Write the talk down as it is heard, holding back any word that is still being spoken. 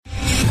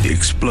The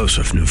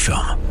explosive new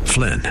film,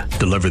 Flynn,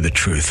 deliver the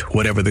truth,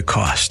 whatever the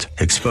cost,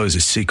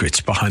 exposes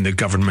secrets behind the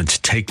government's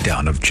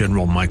takedown of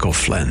General Michael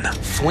Flynn.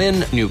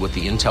 Flynn knew what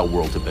the intel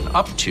world had been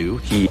up to.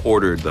 He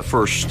ordered the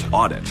first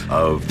audit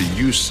of the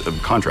use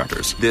of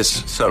contractors.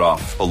 This set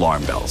off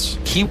alarm bells.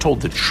 He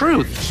told the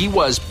truth. He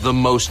was the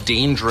most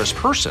dangerous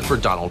person for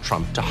Donald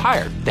Trump to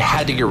hire. They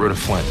had to get rid of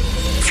Flynn.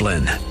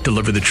 Flynn,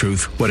 deliver the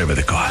truth, whatever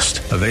the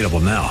cost. Available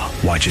now.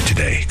 Watch it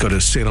today. Go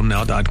to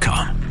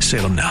salemnow.com.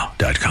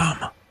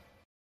 salemnow.com.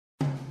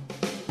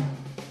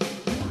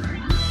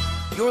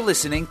 You're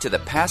listening to the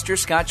Pastor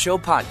Scott Show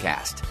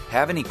podcast.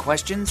 Have any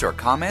questions or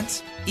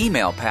comments?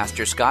 Email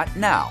Pastor Scott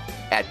now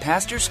at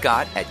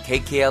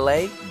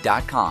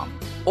pastorscott@kkla.com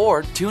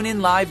or tune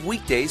in live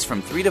weekdays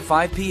from 3 to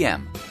 5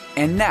 p.m.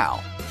 And now,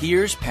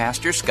 here's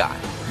Pastor Scott.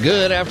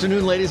 Good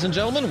afternoon, ladies and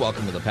gentlemen.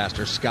 Welcome to the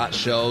Pastor Scott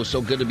Show.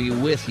 So good to be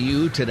with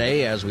you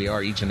today, as we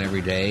are each and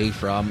every day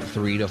from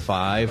 3 to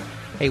 5.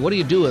 Hey, what do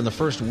you do in the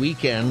first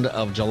weekend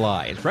of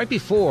July? It's right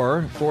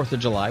before 4th of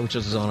July, which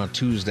is on a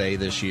Tuesday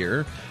this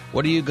year.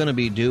 What are you going to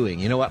be doing?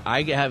 You know what?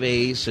 I have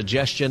a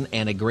suggestion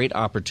and a great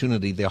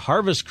opportunity. The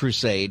Harvest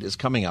Crusade is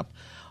coming up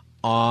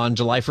on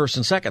July 1st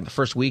and 2nd, the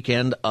first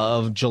weekend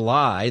of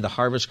July, the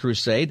Harvest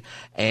Crusade.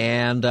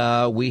 And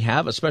we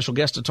have a special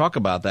guest to talk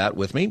about that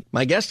with me.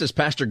 My guest is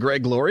Pastor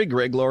Greg Laurie.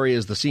 Greg Laurie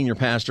is the senior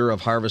pastor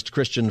of Harvest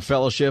Christian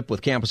Fellowship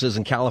with campuses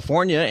in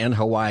California and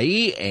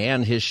Hawaii.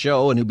 And his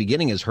show, A New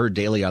Beginning, is heard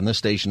daily on this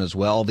station as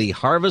well. The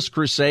Harvest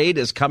Crusade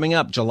is coming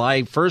up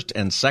July 1st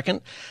and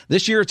 2nd.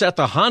 This year it's at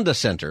the Honda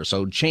Center,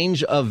 so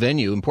change of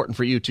venue. Important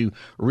for you to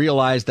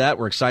realize that.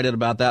 We're excited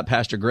about that.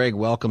 Pastor Greg,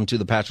 welcome to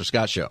the Pastor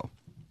Scott Show.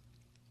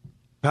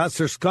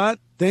 Pastor Scott,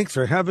 thanks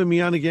for having me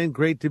on again.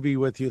 Great to be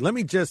with you. Let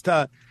me just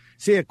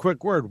say a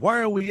quick word. Why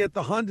are we at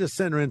the Honda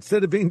Center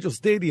instead of Angel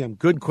Stadium?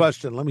 Good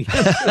question. Let me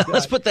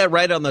Let's put that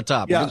right on the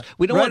top. Yeah,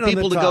 we don't right want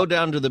people to go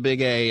down to the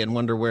Big A and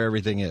wonder where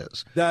everything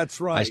is.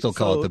 That's right. I still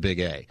call it the Big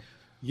A.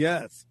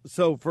 Yes.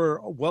 So for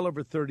well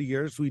over 30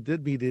 years, we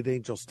did meet at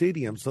Angel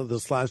Stadium. So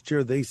this last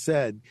year, they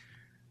said,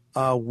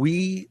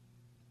 we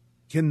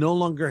can no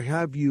longer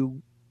have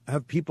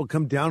people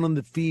come down on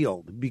the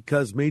field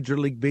because Major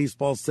League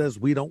Baseball says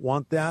we don't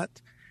want that.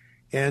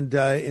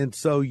 And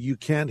so you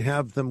can't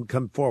have them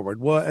come forward.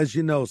 Well, as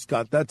you know,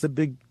 Scott, that's a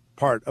big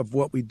part of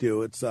what we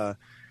do. It's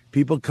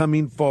people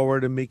coming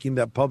forward and making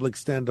that public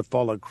stand to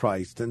follow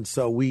Christ. And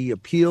so we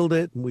appealed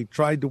it and we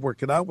tried to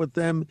work it out with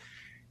them,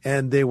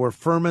 and they were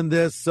firm in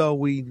this. So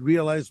we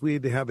realized we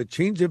had to have a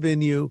change of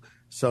venue.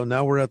 So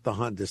now we're at the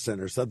Honda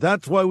Center. So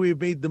that's why we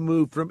made the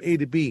move from A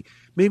to B.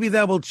 Maybe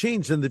that will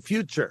change in the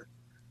future.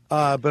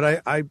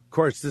 But I, of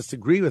course,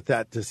 disagree with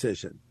that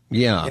decision.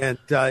 Yeah.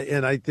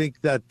 And I think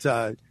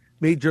that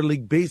Major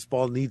League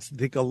Baseball needs to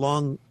take a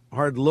long,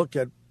 hard look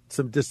at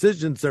some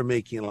decisions they're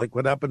making, like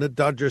what happened at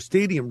Dodger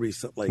Stadium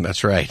recently.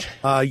 That's right.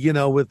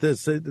 With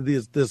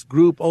this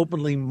group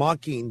openly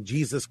mocking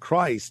Jesus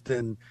Christ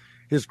and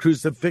his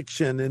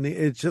crucifixion. And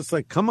it's just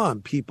like, come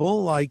on,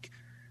 people. Like,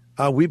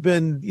 we've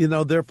been,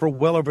 there for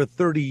well over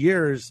 30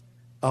 years.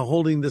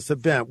 Holding this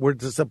event. We're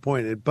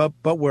disappointed, but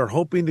we're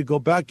hoping to go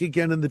back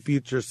again in the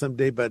future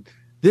someday. But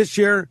this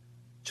year,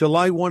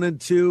 July 1 and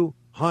 2,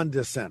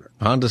 Honda Center.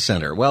 Honda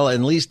Center. Well,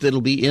 at least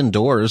it'll be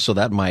indoors, so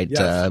that might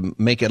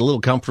make it a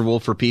little comfortable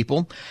for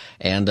people.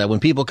 And when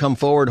people come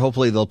forward,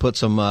 hopefully they'll put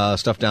some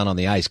stuff down on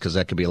the ice, because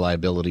that could be a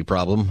liability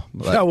problem.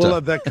 But, yeah, we'll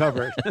have that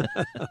covered.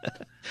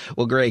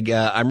 Well, Greg,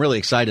 I'm really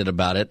excited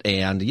about it.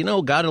 And,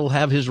 God will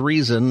have his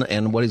reason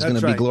and what he's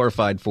going to be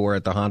glorified for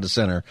at the Honda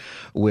Center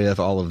with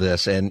all of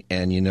this. And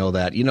you know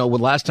that.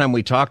 Last time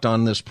we talked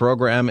on this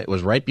program, it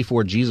was right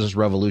before Jesus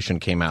Revolution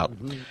came out.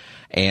 Mm-hmm.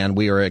 And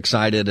we are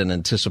excited and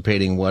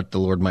anticipating what the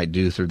Lord might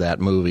do through that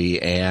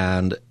movie.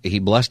 And he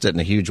blessed it in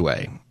a huge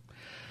way.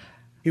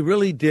 He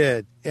really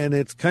did. And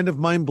it's kind of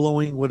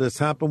mind-blowing what has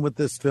happened with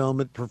this film.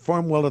 It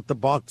performed well at the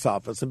box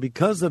office. And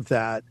because of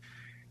that,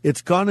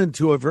 it's gone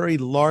into a very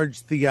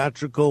large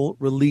theatrical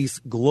release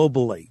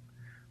globally.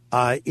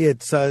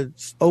 It's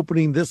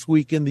opening this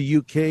week in the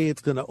UK.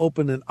 It's going to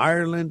open in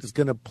Ireland. It's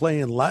going to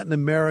play in Latin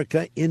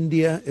America,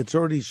 India. It's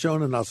already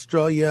shown in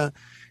Australia,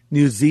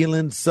 New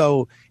Zealand.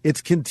 So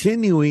it's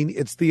continuing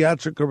its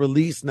theatrical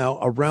release now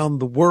around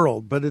the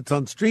world, but it's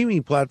on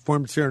streaming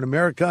platforms here in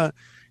America.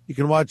 You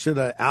can watch it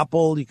at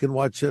Apple. You can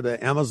watch it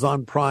at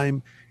Amazon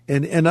Prime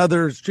and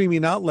other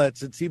streaming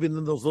outlets. It's even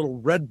in those little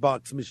red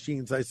box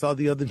machines I saw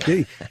the other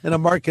day in a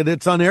market.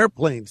 It's on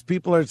airplanes.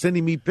 People are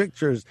sending me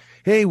pictures.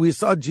 Hey, we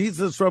saw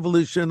Jesus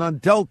Revolution on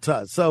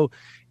Delta. So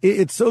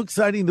it's so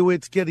exciting the way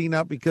it's getting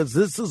out, because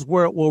this is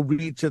where it will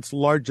reach its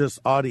largest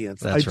audience.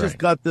 That's I just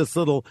got this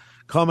little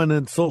comment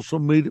in social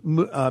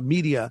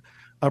media.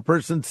 A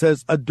person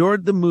says,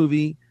 adored the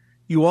movie.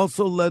 You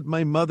also led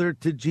my mother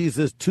to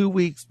Jesus 2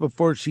 weeks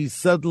before she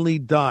suddenly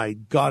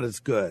died. God is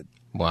good.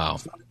 Wow.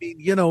 So,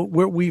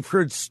 we've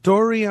heard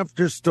story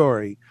after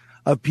story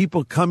of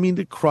people coming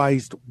to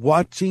Christ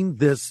watching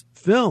this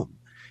film.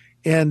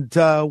 And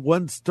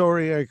one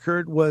story I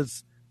heard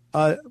was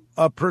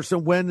a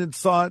person went and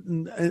saw it,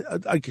 and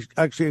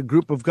actually a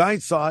group of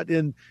guys saw it,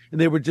 and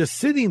they were just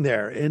sitting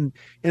there.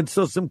 And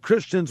so some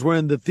Christians were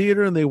in the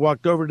theater, and they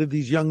walked over to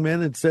these young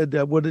men and said,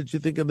 what did you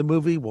think of the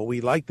movie? Well,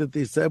 we liked it,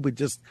 they said. We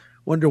just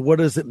wonder, what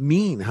does it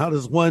mean? How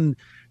does one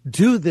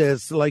do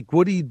this? Like,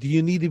 what do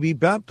you need to be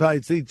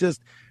baptized?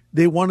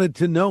 They wanted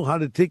to know how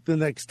to take the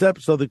next step.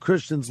 So the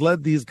Christians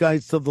led these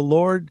guys to the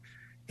Lord.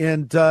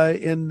 And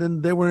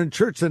then they were in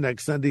church the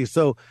next Sunday.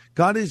 So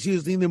God is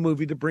using the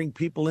movie to bring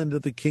people into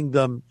the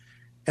kingdom.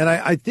 And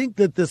I think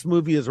that this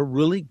movie is a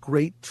really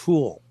great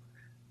tool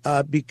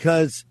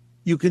because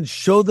you can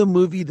show the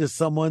movie to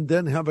someone,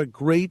 then have a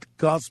great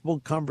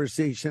gospel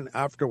conversation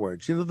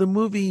afterwards. You know, the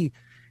movie,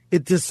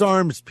 it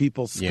disarms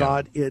people,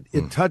 Scott. Yeah.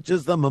 It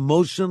touches them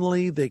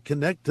emotionally. They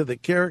connect to the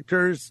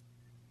characters.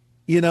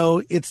 You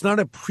know, it's not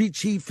a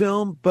preachy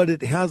film, but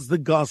it has the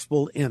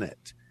gospel in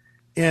it.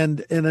 And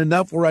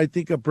enough where I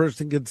think a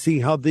person can see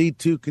how they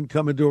too can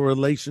come into a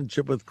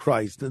relationship with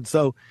Christ. And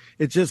so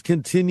it's just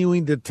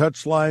continuing to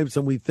touch lives,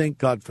 and we thank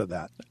God for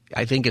that.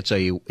 I think it's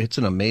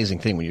an amazing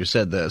thing when you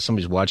said that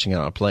somebody's watching it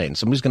on a plane.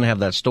 Somebody's going to have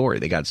that story.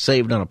 They got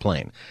saved on a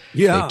plane.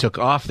 Yeah. They took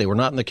off. They were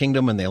not in the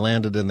kingdom, and they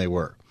landed, and they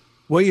were.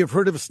 Well, you've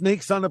heard of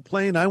snakes on a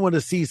plane. I want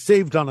to see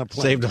saved on a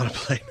plane. Saved on a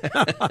plane.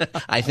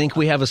 I think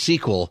we have a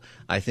sequel.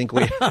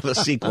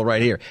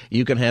 Right here.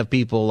 You can have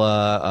people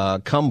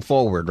come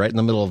forward right in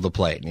the middle of the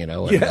plane, you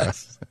know. And,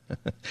 yes.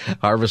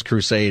 Harvest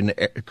Crusade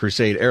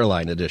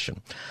Airline Edition.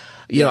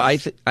 You know, I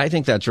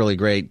think that's really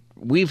great.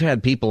 We've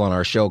had people on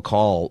our show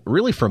call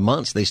really for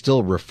months. They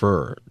still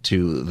refer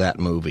to that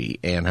movie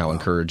and how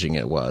encouraging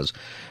it was.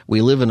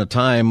 We live in a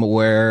time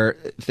where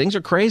things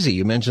are crazy.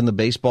 You mentioned the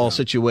baseball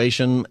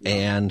situation,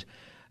 and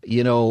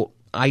you know,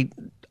 I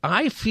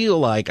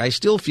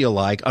still feel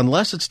like,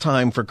 unless it's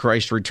time for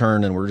Christ's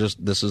return and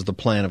this is the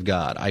plan of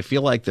God, I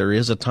feel like there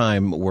is a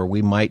time where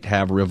we might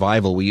have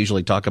revival. We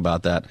usually talk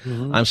about that.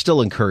 Mm-hmm. I'm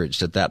still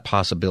encouraged at that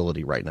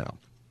possibility right now.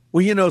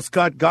 Well, you know,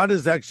 Scott, God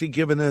has actually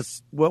given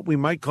us what we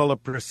might call a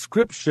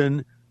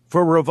prescription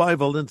for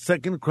revival in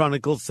 2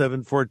 Chronicles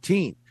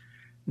 7:14.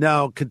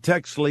 Now,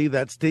 contextually,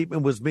 that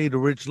statement was made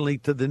originally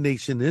to the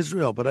nation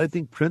Israel, but I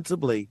think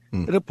principally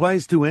it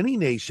applies to any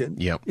nation,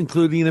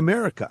 including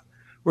America,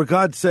 where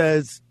God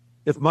says,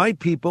 if my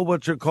people,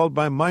 which are called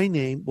by my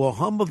name, will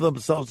humble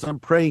themselves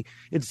and pray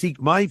and seek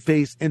my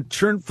face and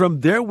turn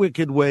from their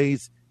wicked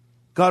ways,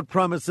 God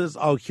promises,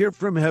 I'll hear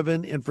from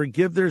heaven and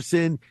forgive their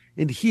sin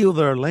and heal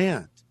their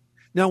land.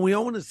 Now, we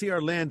all want to see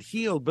our land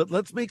healed, but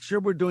let's make sure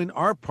we're doing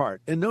our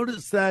part. And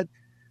notice that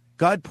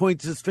God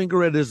points his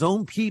finger at his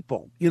own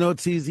people. You know,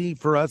 it's easy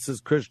for us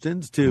as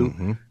Christians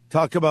to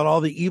talk about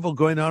all the evil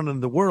going on in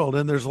the world,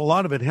 and there's a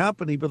lot of it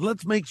happening, but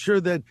let's make sure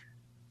that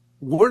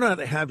we're not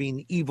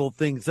having evil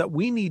things that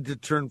we need to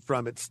turn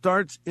from. It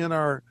starts in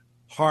our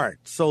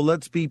heart. So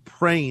let's be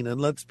praying, and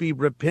let's be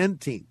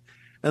repenting,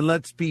 and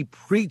let's be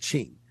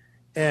preaching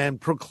and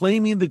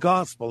proclaiming the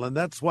gospel. And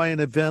that's why an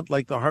event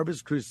like the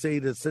Harvest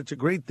Crusade is such a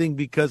great thing,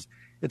 because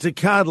it's a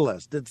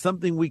catalyst. It's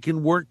something we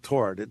can work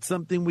toward. It's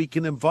something we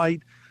can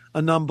invite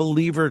a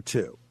non-believer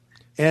to.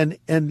 And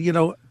you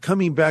know,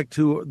 coming back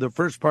to the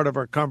first part of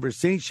our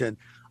conversation,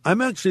 I'm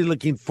actually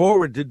looking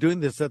forward to doing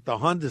this at the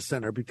Honda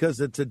Center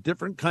because it's a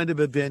different kind of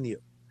a venue.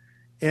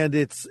 And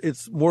it's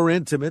more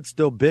intimate,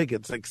 still big.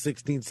 It's like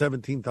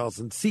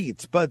 17,000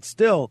 seats, but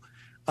still,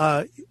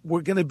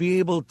 we're going to be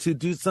able to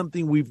do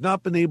something we've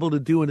not been able to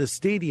do in a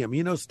stadium.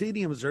 You know,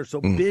 stadiums are so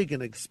big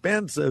and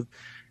expansive.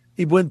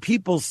 When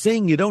people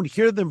sing, you don't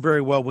hear them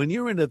very well. When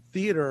you're in a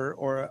theater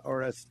or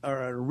an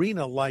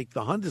arena like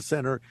the Honda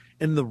Center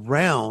in the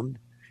round,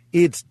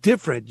 it's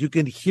different. You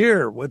can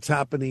hear what's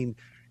happening.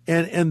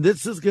 And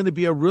this is going to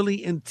be a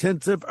really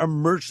intensive,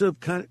 immersive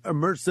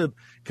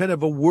kind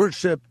of a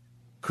worship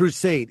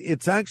crusade.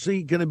 It's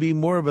actually going to be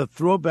more of a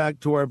throwback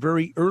to our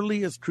very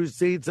earliest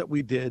crusades that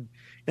we did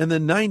in the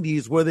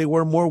 90s, where they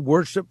were more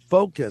worship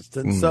focused.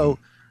 And so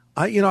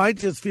I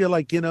just feel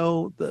like,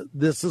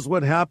 this is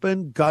what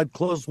happened. God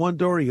closed one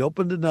door, he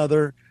opened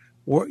another.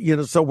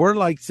 So we're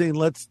like saying,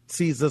 let's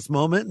seize this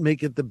moment and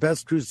make it the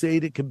best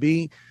crusade it can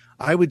be.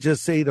 I would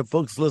just say to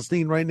folks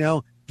listening right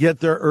now, get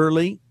there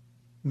early.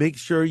 Make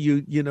sure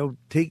you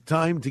take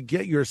time to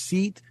get your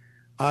seat.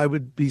 I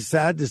would be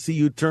sad to see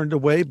you turned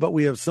away, but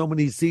we have so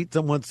many seats,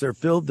 and once they're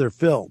filled, they're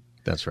filled.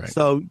 That's right.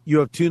 So you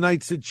have 2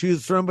 nights to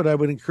choose from, but I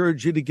would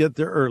encourage you to get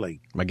there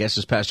early. My guest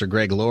is Pastor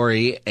Greg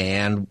Laurie,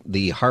 and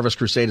the Harvest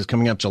Crusade is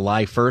coming up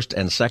July 1st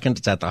and 2nd.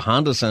 It's at the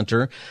Honda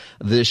Center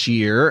this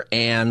year,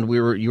 and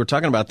you were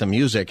talking about the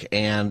music,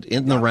 and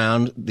in the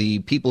round, the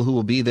people who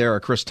will be there are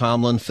Chris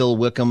Tomlin, Phil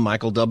Wickham,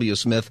 Michael W.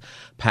 Smith,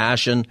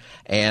 Passion,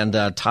 and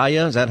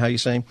Taya. Is that how you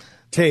say?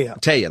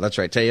 Taya, that's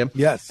right, Taya.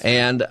 Yes.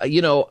 And,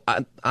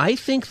 I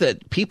think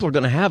that people are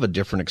going to have a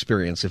different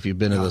experience if you've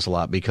been to this a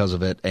lot because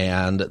of it.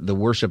 And the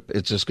worship,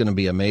 it's just going to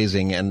be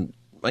amazing. And,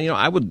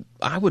 I would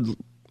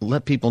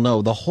let people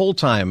know the whole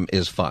time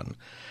is fun.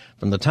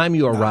 From the time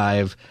you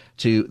arrive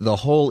to the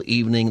whole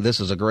evening, this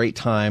is a great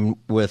time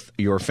with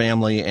your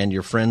family and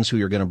your friends who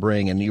you're going to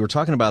bring. And you were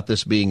talking about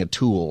this being a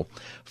tool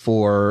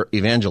for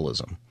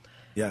evangelism.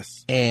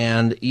 Yes.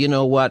 And you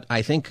know what?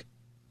 I think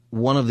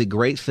one of the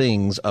great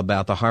things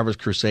about the Harvest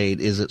Crusade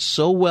is it's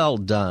so well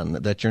done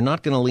that you're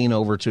not going to lean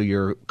over to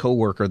your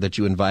coworker that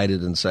you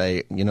invited and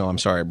say, I'm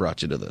sorry I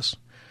brought you to this.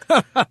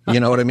 You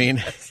know what I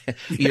mean?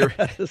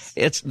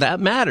 Yes. That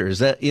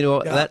matters.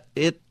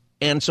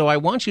 And so I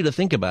want you to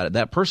think about it.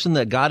 That person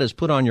that God has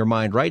put on your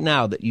mind right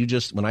now that you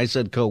just, when I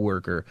said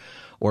coworker,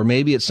 or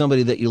maybe it's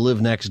somebody that you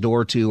live next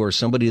door to or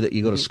somebody that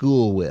you go to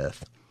school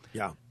with.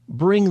 Yeah.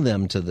 Bring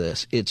them to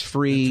this. It's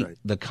free. That's right.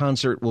 The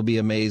concert will be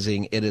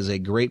amazing. It is a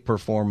great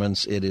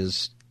performance. It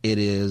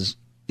is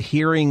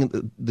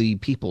hearing the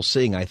people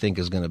sing, I think,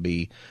 is going to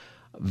be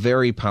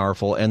very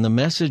powerful, and the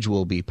message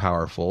will be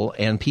powerful,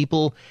 and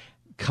people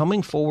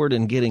coming forward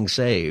and getting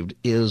saved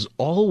is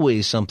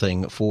always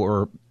something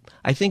for,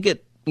 I think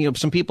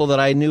some people that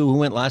I knew who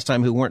went last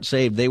time who weren't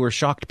saved, they were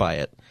shocked by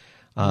it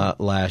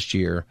last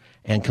year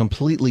and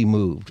completely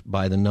moved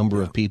by the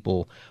number of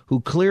people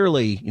who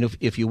clearly,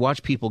 if you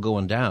watch people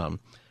going down,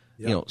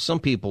 some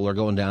people are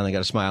going down, they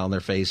got a smile on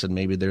their face and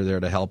maybe they're there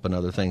to help and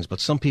other things, but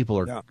some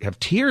people have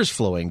tears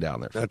flowing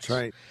down their face. That's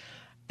right.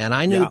 And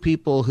I knew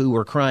people who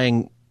were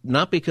crying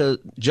not because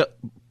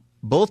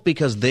both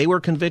because they were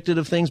convicted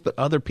of things, but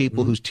other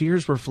people whose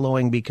tears were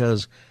flowing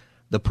because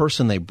the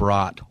person they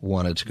brought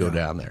wanted to go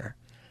down there.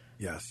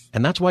 Yes.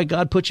 And that's why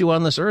God put you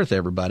on this earth,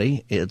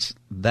 everybody. It's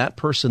that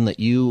person that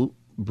you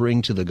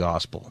bring to the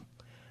gospel,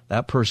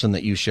 that person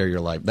that you share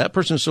your life, that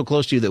person is so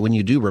close to you that when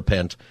you do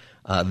repent,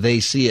 they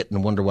see it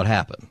and wonder what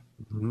happened,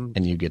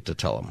 and you get to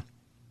tell them.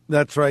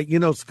 That's right.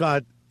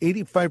 Scott,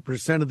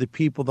 85% of the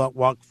people that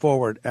walk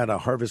forward at a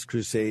Harvest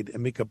Crusade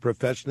and make a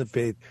profession of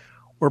faith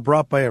were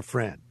brought by a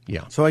friend.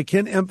 Yeah. So I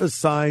can't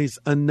emphasize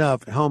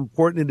enough how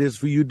important it is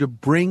for you to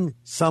bring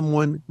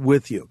someone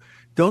with you.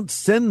 Don't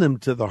send them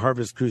to the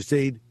Harvest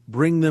Crusade.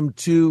 Bring them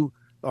to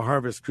the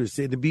Harvest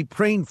Crusade and be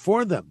praying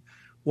for them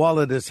while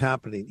it is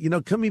happening.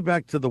 Coming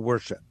back to the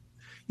worship,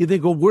 you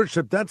think, well,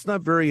 worship, that's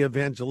not very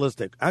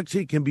evangelistic.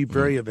 Actually, it can be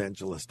very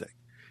evangelistic.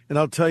 And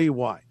I'll tell you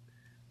why.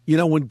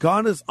 When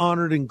God is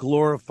honored and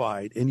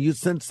glorified and you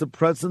sense the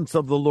presence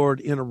of the Lord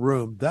in a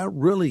room, that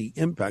really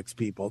impacts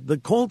people. The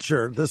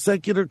culture, the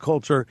secular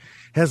culture,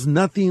 has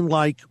nothing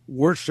like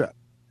worship.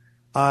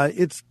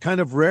 It's kind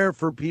of rare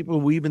for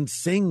people who even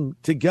sing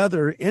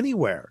together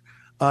anywhere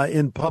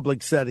in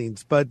public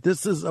settings. But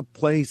this is a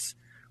place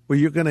where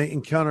you're going to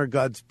encounter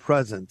God's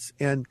presence.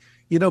 And,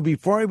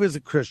 before I was a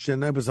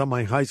Christian, I was on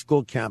my high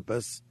school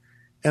campus.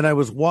 And I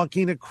was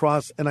walking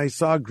across and I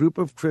saw a group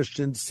of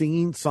Christians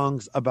singing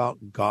songs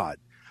about God.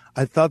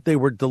 I thought they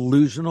were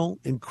delusional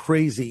and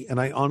crazy, and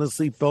I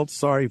honestly felt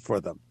sorry for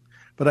them.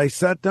 But I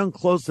sat down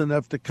close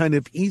enough to kind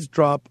of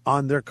eavesdrop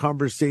on their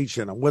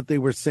conversation, on what they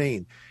were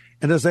saying.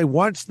 And as I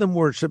watched them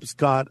worship,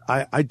 Scott,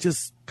 I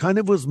just kind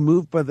of was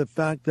moved by the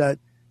fact that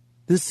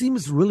this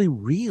seems really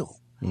real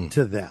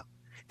to them.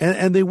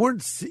 And they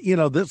weren't,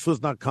 this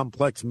was not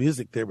complex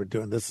music they were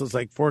doing. This was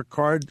like 4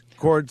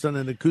 chords on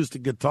an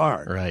acoustic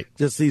guitar. Right.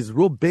 Just these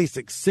real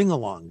basic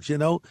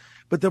sing-alongs,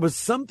 But there was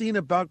something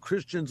about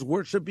Christians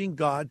worshiping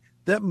God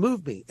that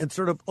moved me and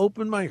sort of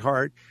opened my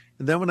heart.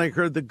 And then when I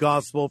heard the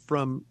gospel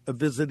from a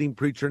visiting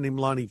preacher named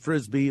Lonnie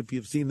Frisbee, if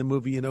you've seen the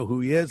movie, you know who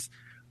he is.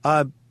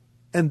 And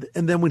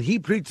then when he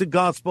preached the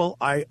gospel,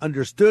 I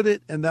understood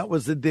it. And that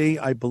was the day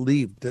I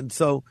believed. And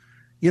so,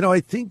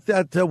 I think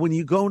that when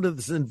you go into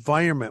this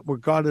environment where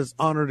God is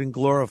honored and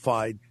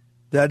glorified,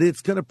 that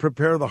it's going to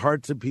prepare the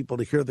hearts of people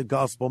to hear the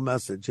gospel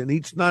message. And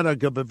each night I'll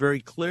give a very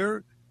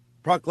clear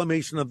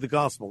proclamation of the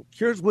gospel.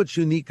 Here's what's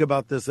unique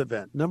about this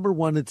event. Number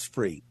one, it's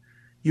free.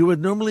 You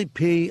would normally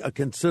pay a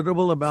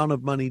considerable amount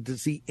of money to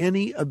see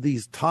any of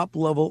these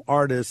top-level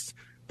artists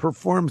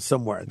perform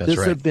somewhere. That's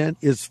right. Event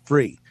is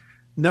free.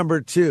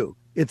 Number two,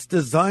 it's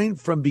designed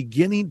from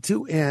beginning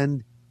to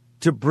end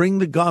to bring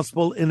the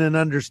gospel in an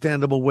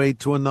understandable way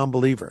to a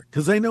non-believer.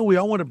 Because I know we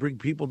all want to bring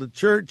people to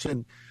church,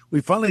 and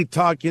we finally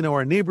talk,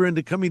 our neighbor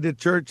into coming to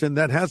church, and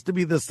that has to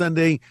be the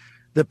Sunday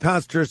the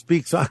pastor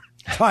speaks on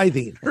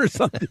tithing or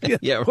something.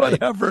 Yeah, right.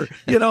 Whatever.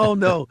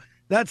 No,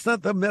 that's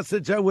not the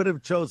message I would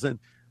have chosen.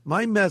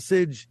 My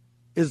message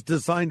is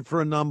designed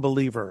for a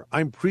non-believer.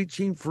 I'm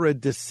preaching for a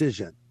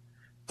decision.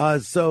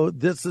 So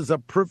this is a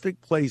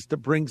perfect place to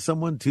bring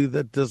someone to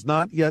that does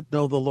not yet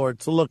know the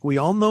Lord. So look, we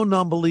all know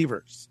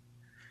non-believers.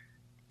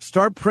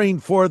 Start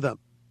praying for them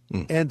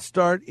and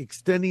start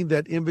extending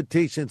that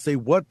invitation. Say,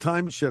 what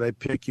time should I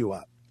pick you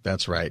up?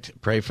 That's right.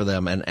 Pray for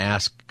them and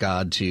ask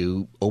God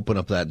to open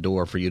up that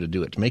door for you to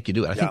do it, to make you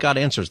do it. I think God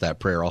answers that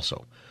prayer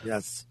also.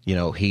 Yes.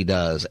 He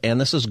does. And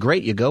this is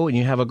great. You go and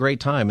you have a great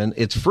time, and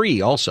it's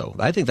free also.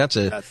 I think that's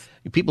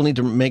people need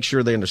to make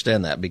sure they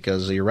understand that,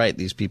 because you're right.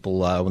 These people,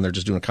 when they're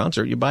just doing a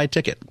concert, you buy a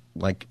ticket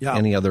like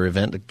any other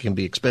event. It can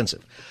be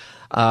expensive.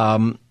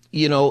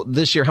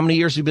 This year, how many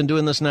years have you been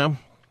doing this now?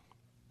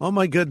 Oh,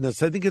 my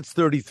goodness. I think it's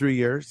 33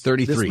 years.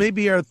 33. This may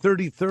be our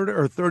 33rd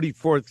or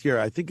 34th year.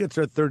 I think it's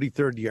our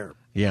 33rd year.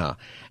 Yeah.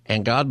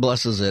 And God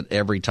blesses it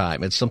every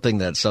time. It's something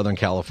that Southern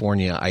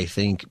California, I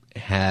think,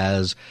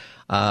 has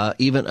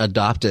even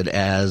adopted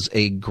as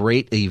a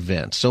great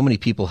event. So many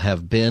people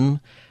have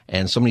been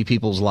and so many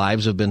people's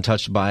lives have been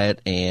touched by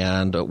it,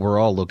 and we're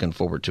all looking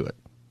forward to it.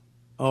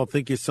 Oh,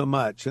 thank you so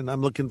much. And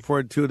I'm looking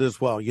forward to it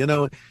as well. You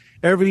know,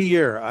 every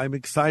year I'm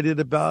excited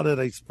about it.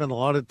 I spend a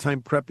lot of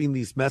time prepping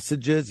these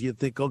messages. You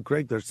think, oh,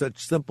 Greg, they're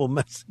such simple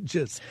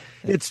messages.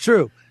 It's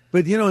true.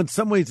 But, you know, in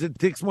some ways it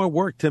takes more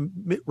work to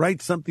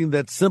write something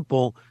that's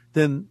simple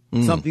than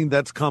something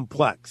that's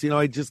complex. You know,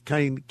 I just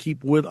kind of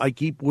keep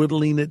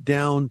whittling it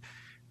down.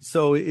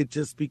 So it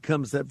just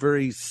becomes that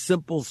very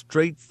simple,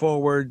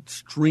 straightforward,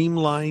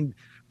 streamlined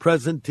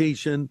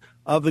presentation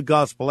of the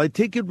gospel. I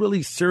take it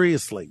really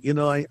seriously. You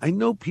know, I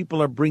know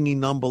people are bringing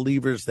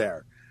non-believers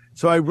there.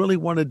 So I really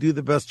want to do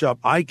the best job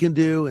I can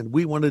do, and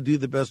we want to do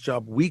the best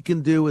job we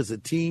can do as a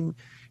team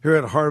here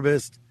at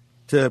Harvest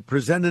to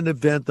present an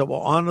event that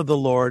will honor the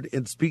Lord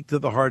and speak to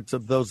the hearts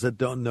of those that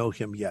don't know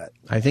him yet.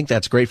 I think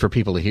that's great for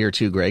people to hear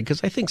too, Greg,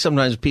 because I think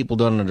sometimes people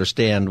don't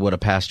understand what a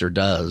pastor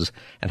does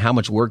and how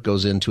much work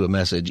goes into a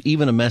message,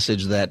 even a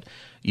message that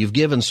you've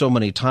given so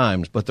many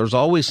times, but there's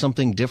always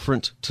something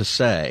different to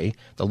say.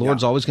 The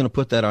Lord's always going to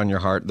put that on your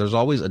heart. There's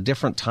always a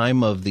different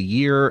time of the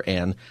year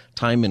and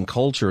time in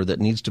culture that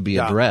needs to be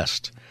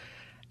addressed.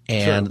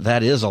 And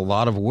that is a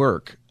lot of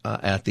work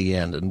at the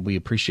end, and we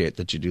appreciate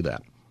that you do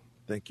that.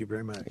 Thank you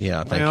very much.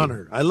 Yeah, thank you. My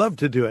honor. I love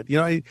to do it. You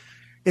know,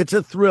 it's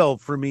a thrill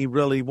for me,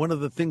 really. One of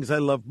the things I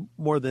love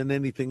more than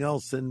anything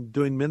else in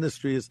doing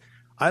ministry is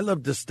I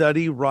love to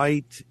study,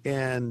 write,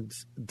 and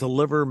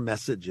deliver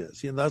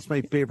messages. You know, that's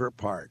my favorite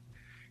part.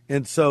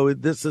 And so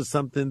this is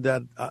something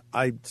that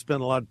I spend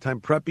a lot of time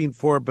prepping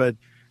for, but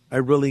I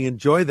really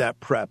enjoy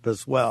that prep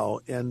as well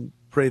and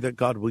pray that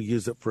God will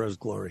use it for his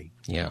glory.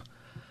 Yeah.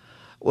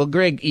 Well,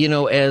 Greg, you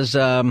know, as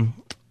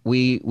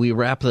we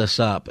wrap this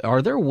up,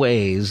 are there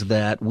ways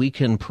that we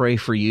can pray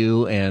for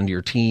you and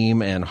your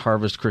team and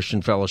Harvest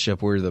Christian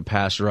Fellowship, where you're the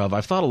pastor of?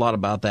 I've thought a lot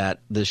about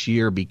that this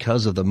year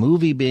because of the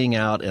movie being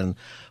out and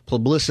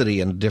publicity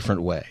in a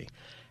different way.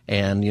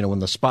 And, you know, when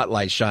the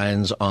spotlight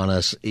shines on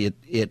us,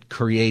 it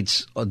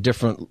creates a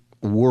different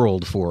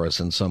world for us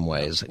in some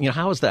ways. You know,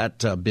 how has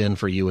that been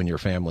for you and your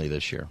family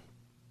this year?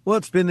 Well,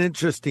 it's been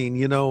interesting.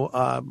 You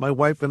know, my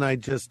wife and I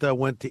just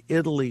went to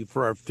Italy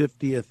for our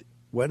 50th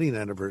wedding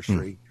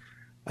anniversary.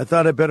 I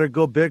thought I'd better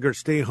go big or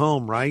stay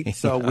home, right?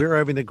 So we were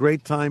having a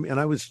great time, and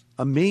I was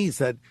amazed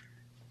that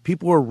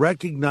people were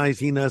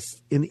recognizing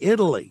us in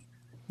Italy,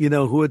 you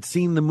know, who had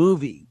seen the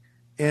movie,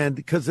 and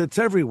because it's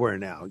everywhere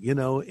now, you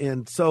know,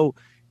 and so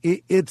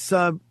it's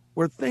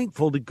we're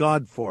thankful to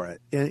God for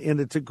it, and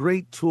it's a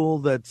great tool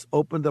that's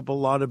opened up a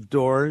lot of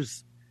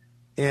doors,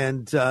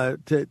 and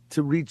to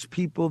reach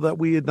people that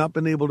we had not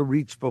been able to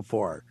reach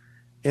before,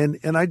 and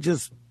I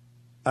just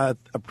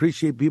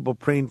appreciate people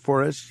praying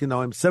for us. You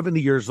know, I'm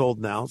 70 years old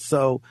now,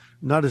 so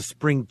not a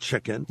spring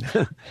chicken,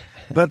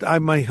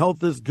 but my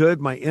health is good.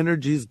 My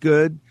energy is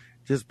good.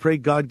 Just pray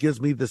God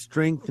gives me the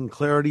strength and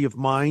clarity of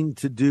mind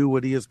to do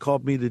what he has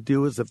called me to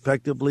do as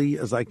effectively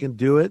as I can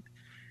do it.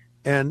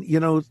 And, you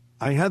know,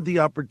 I had the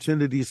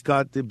opportunity,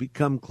 Scott, to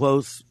become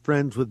close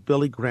friends with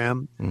Billy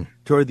Graham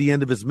toward the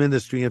end of his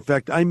ministry. In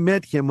fact, I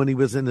met him when he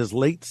was in his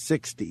late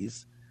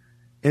 60s,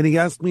 and he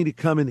asked me to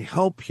come and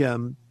help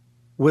him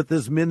with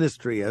his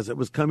ministry as it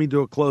was coming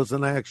to a close,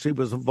 and I actually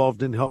was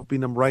involved in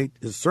helping him write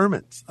his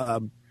sermons,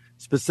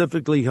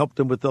 specifically helped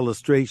him with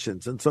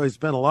illustrations. And so I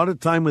spent a lot of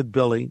time with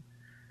Billy.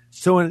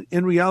 So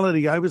in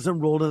reality, I was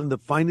enrolled in the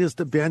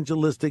finest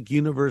evangelistic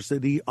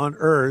university on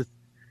earth,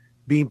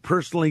 being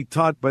personally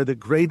taught by the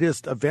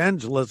greatest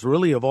evangelist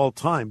really of all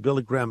time,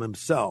 Billy Graham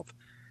himself.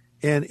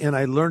 And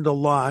I learned a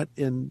lot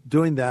in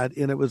doing that,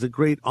 and it was a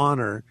great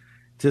honor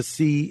to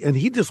see, and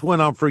he just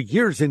went on for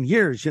years and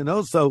years, you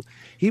know, so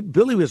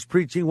Billy was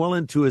preaching well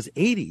into his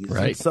 80s.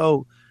 Right. And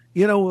so,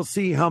 you know, we'll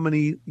see how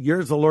many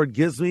years the Lord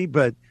gives me,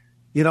 but,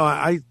 you know,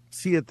 I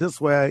see it this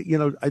way. You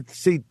know, I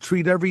say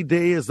treat every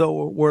day as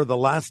though it were the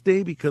last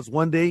day, because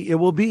one day it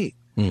will be.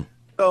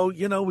 So,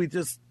 you know,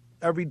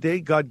 every day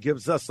God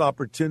gives us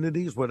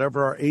opportunities,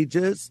 whatever our age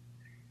is,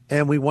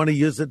 and we want to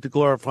use it to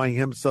glorify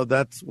him. So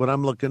that's what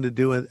I'm looking to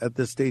do at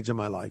this stage of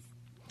my life.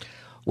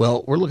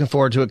 Well, we're looking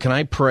forward to it. Can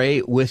I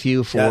pray with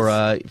you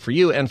for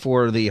you and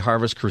for the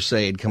Harvest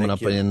Crusade coming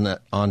up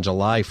on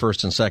July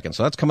 1st and 2nd?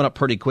 So that's coming up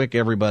pretty quick,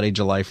 everybody,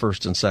 July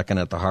 1st and 2nd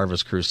at the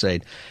Harvest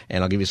Crusade.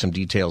 And I'll give you some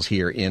details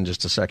here in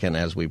just a second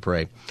as we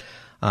pray.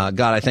 God,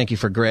 I thank you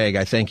for Greg.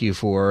 I thank you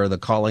for the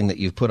calling that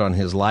you've put on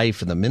his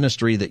life and the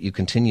ministry that you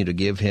continue to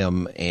give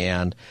him.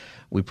 And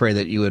we pray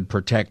that you would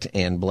protect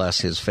and bless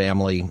his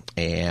family,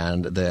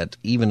 and that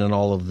even in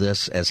all of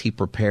this, as he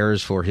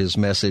prepares for his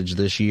message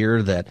this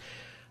year, that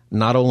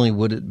not only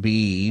would it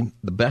be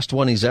the best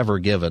one he's ever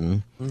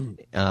given,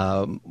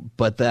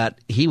 but that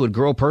he would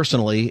grow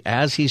personally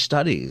as he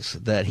studies,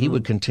 that he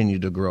would continue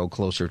to grow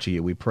closer to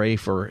you. We pray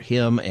for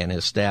him and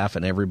his staff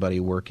and everybody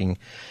working.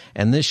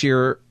 And this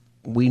year,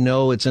 we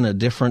know it's in a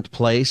different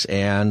place,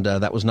 and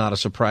that was not a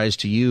surprise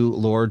to you,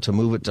 Lord, to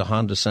move it to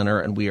Honda Center,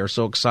 and we are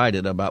so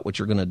excited about what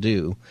you're going to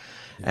do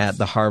at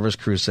the Harvest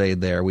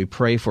Crusade there. We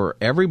pray for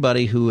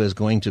everybody who is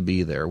going to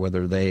be there,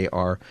 whether they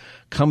are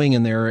coming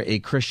and they're a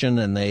Christian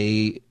and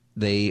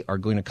they are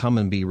going to come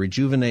and be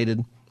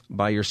rejuvenated,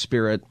 by your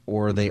Spirit,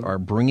 or they are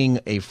bringing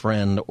a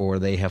friend, or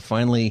they have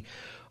finally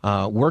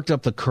worked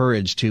up the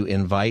courage to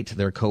invite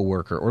their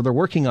coworker, or they're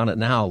working on it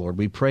now, Lord,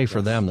 we pray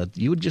for them that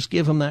you would just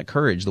give them that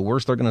courage. The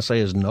worst they're going to say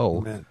is no.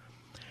 Amen.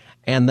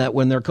 And that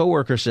when their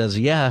coworker says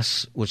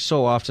yes, which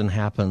so often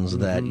happens,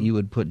 that you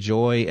would put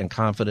joy and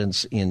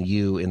confidence in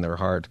you in their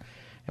heart.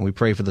 And we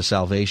pray for the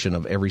salvation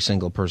of every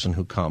single person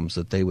who comes,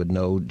 that they would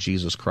know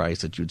Jesus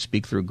Christ, that you would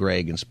speak through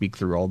Greg and speak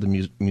through all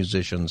the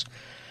musicians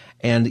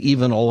and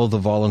even all of the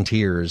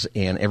volunteers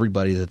and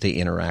everybody that they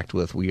interact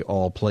with. We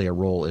all play a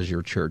role as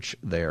your church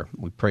there.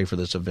 We pray for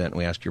this event.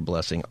 We ask your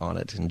blessing on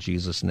it. In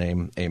Jesus'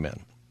 name, amen.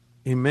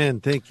 Amen.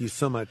 Thank you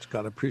so much,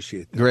 God. I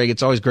appreciate that. Greg,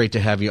 it's always great to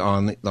have you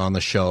on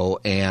the show,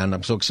 and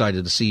I'm so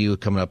excited to see you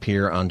coming up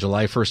here on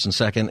July 1st and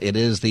 2nd. It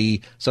is the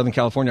Southern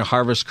California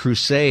Harvest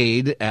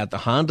Crusade at the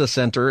Honda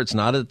Center. It's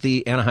not at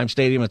the Anaheim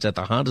Stadium. It's at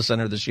the Honda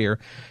Center this year.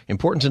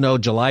 Important to know,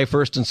 July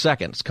 1st and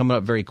 2nd. It's coming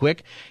up very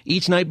quick.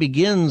 Each night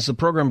the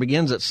program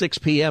begins at 6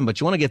 p.m., but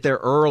you want to get there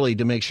early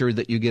to make sure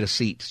that you get a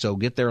seat. So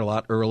get there a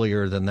lot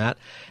earlier than that.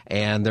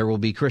 And there will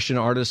be Christian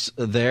artists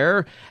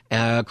there,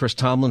 Chris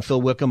Tomlin,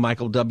 Phil Wickham,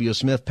 Michael W.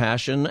 Smith,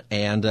 Passion,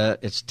 and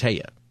it's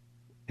Taya.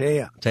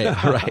 Taya,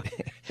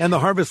 right. And the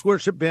Harvest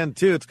Worship Band,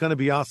 too. It's going to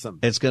be awesome.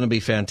 It's going to be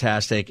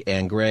fantastic,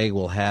 and Greg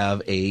will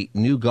have a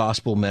new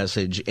gospel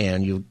message,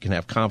 and you can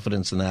have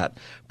confidence in that.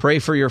 Pray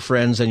for your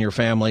friends and your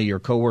family, your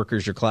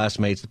coworkers, your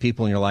classmates, the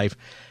people in your life,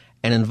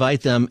 and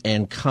invite them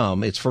and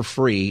come. It's for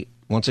free.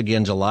 Once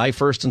again, July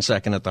 1st and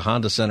 2nd at the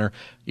Honda Center.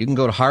 You can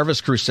go to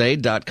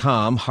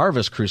harvestcrusade.com,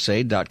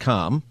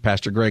 harvestcrusade.com.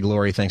 Pastor Greg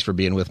Laurie, thanks for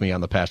being with me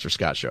on the Pastor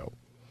Scott Show.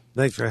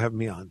 Thanks for having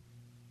me on.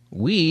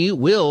 We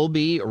will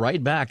be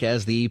right back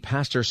as the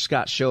Pastor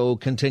Scott Show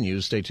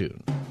continues. Stay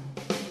tuned.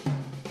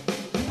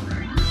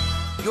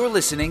 You're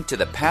listening to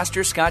the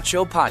Pastor Scott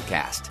Show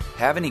podcast.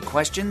 Have any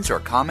questions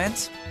or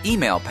comments?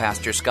 Email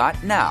Pastor Scott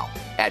now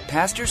at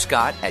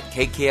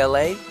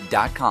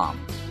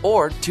pastorscott@kkla.com.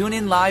 Or tune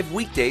in live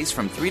weekdays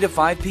from 3 to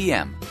 5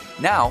 p.m.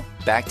 Now,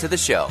 back to the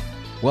show.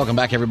 Welcome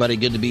back, everybody.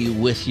 Good to be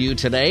with you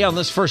today on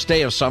this first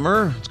day of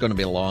summer. It's going to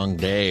be a long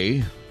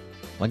day,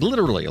 like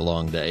literally a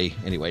long day.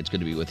 Anyway, it's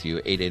good to be with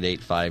you.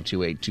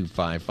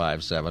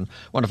 888-528-2557.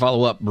 Want to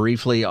follow up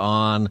briefly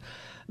on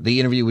the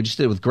interview we just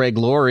did with Greg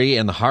Laurie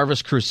and the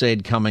Harvest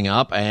Crusade coming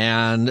up.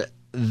 And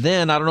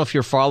then, I don't know if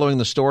you're following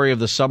the story of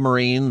the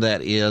submarine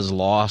that is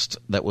lost,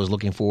 that was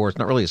looking for. It's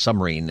not really a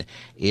submarine.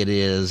 It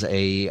is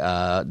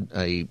I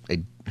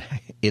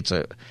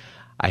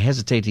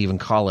hesitate to even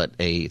call it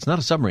it's not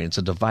a submarine. It's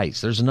a device.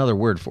 There's another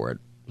word for it.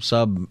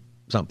 Something.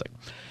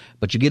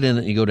 But you get in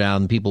and you go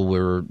down. People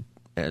were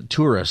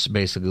tourists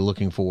basically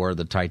looking for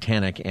the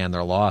Titanic, and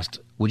they're lost.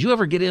 Would you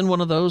ever get in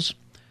one of those?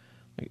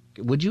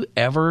 Would you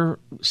ever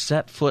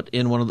set foot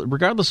in one of the,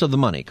 regardless of the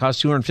money? It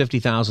costs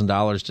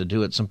 $250,000 to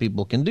do it. Some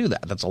people can do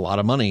that. That's a lot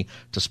of money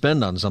to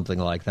spend on something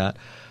like that.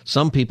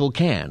 Some people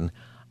can.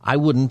 I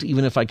wouldn't,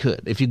 even if I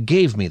could. If you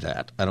gave me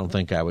that, I don't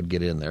think I would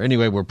get in there.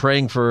 Anyway, we're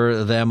praying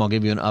for them. I'll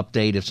give you an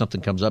update if something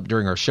comes up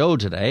during our show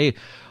today.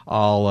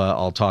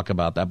 I'll talk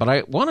about that. But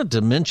I wanted to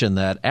mention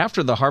that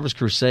after the Harvest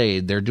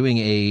Crusade, they're doing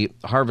a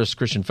Harvest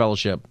Christian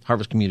Fellowship,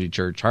 Harvest Community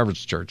Church,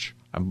 Harvest Church.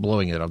 I'm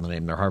blowing it on the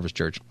name. Their Harvest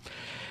Church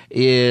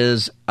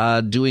is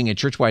doing a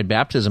church-wide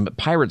baptism at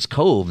Pirates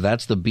Cove.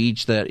 That's the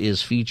beach that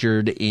is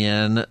featured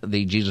in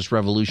the Jesus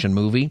Revolution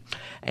movie.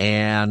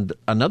 And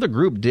another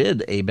group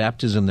did a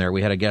baptism there.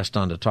 We had a guest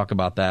on to talk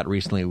about that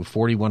recently.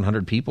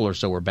 4,100 people or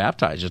so were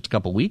baptized just a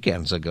couple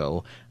weekends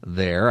ago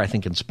there, I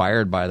think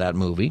inspired by that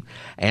movie.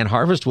 And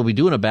Harvest will be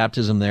doing a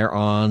baptism there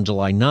on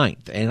July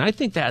 9th. And I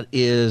think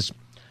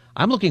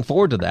I'm looking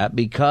forward to that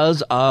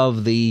because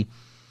of the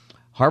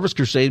Harvest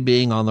Crusade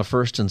being on the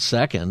 1st and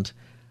 2nd.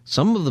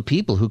 Some of the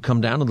people who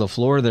come down to the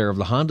floor there of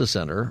the Honda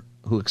Center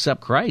who accept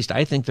Christ,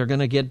 I think they're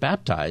going to get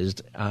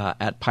baptized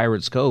at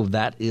Pirates Cove.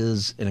 That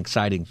is an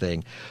exciting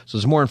thing. So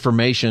there's more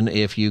information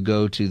if you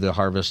go to the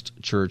Harvest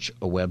Church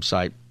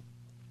website,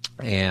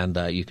 and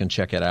you can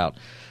check it out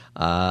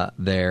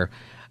there.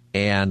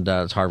 And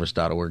it's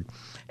harvest.org.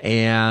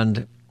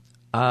 And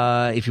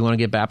if you want to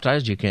get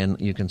baptized, you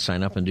can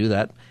sign up and do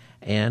that.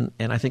 And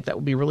I think that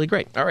would be really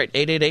great. All right,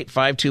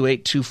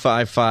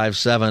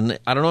 888-528-2557.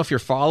 I don't know if you're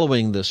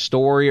following the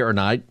story or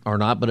not,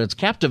 but it's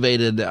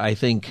captivated, I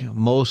think,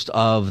 most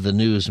of the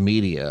news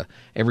media.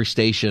 Every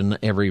station,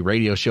 every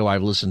radio show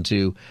I've listened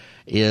to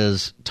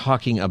is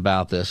talking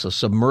about this, a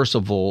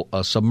submersible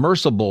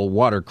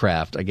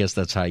watercraft, I guess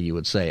that's how you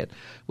would say it,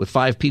 with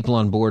 5 people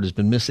on board, has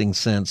been missing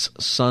since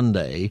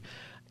Sunday,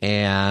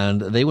 and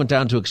they went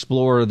down to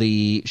explore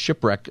the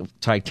shipwreck of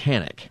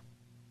Titanic.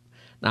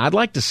 Now, I'd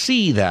like to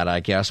see that, I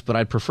guess, but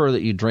I'd prefer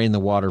that you drain the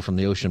water from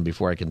the ocean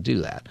before I can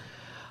do that.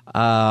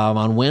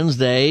 On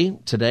Wednesday,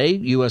 today,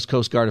 U.S.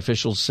 Coast Guard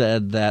officials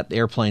said that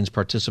airplanes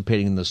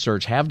participating in the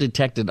search have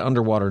detected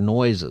underwater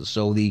noises.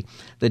 So the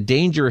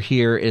danger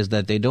here is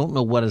that they don't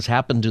know what has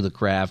happened to the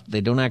craft.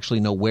 They don't actually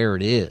know where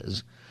it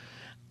is.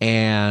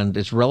 And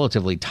it's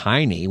relatively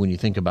tiny when you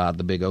think about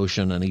the big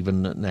ocean and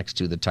even next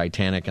to the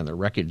Titanic and the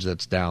wreckage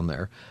that's down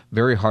there.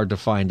 Very hard to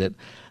find it.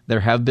 There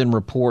have been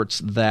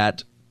reports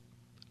that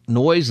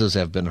noises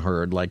have been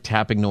heard, like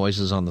tapping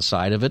noises on the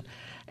side of it.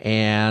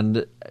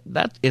 And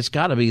that it's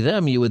got to be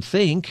them, you would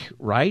think,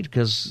 right?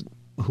 Because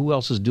who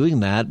else is doing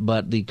that?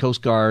 But the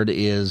Coast Guard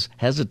is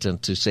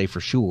hesitant to say for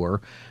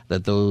sure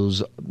that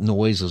those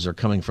noises are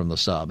coming from the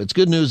sub. It's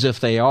good news if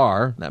they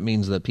are. That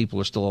means that people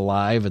are still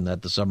alive and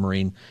that the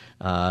submarine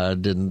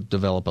didn't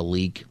develop a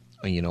leak,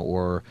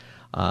 or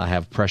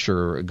have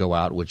pressure go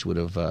out, which would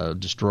have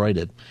destroyed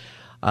it.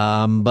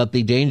 But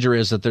the danger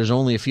is that there's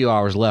only a few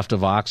hours left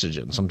of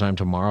oxygen. Sometime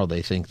tomorrow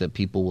they think that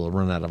people will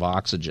run out of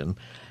oxygen.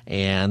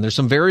 And there's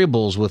some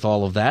variables with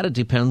all of that. It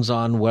depends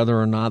on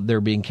whether or not they're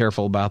being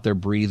careful about their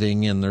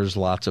breathing, and there's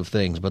lots of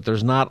things. But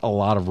there's not a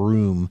lot of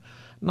room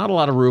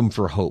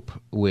for hope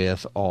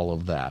with all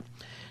of that.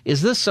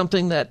 Is this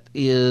something that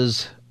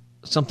is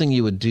something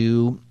you would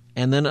do?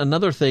 And then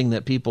another thing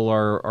that people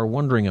are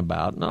wondering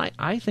about, and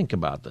I think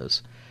about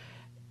this,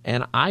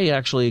 and I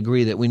actually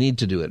agree that we need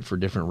to do it for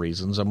different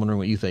reasons. I'm wondering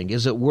what you think.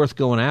 Is it worth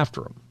going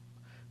after them?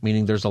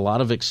 Meaning there's a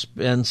lot of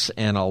expense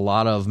and a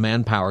lot of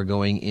manpower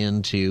going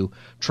into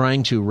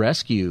trying to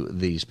rescue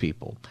these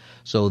people.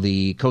 So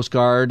the Coast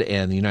Guard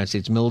and the United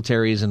States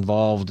military is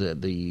involved.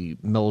 The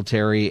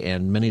military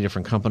and many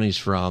different companies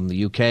from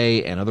the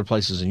UK and other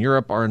places in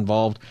Europe are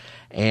involved.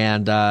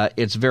 And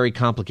it's very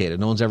complicated.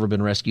 No one's ever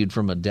been rescued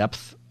from a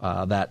depth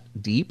that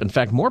deep. In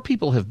fact, more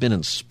people have been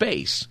in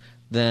space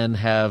than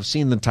have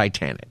seen the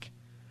Titanic.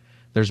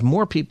 There's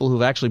more people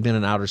who've actually been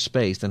in outer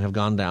space than have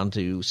gone down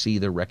to see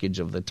the wreckage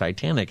of the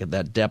Titanic at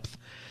that depth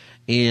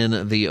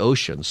in the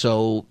ocean.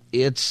 So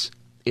it's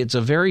a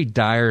very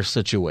dire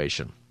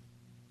situation.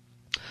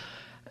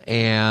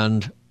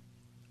 And,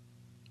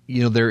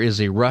 there is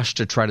a rush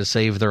to try to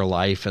save their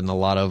life and a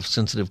lot of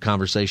sensitive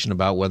conversation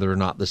about whether or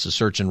not this is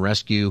search and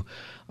rescue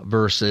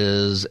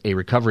versus a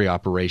recovery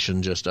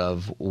operation just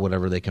of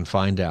whatever they can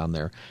find down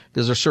there.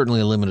 Because there's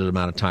certainly a limited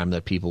amount of time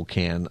that people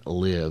can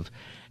live.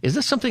 Is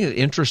this something that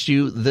interests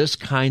you, this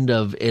kind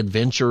of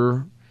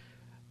adventure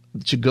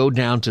to go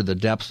down to the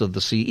depths of the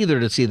sea, either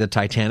to see the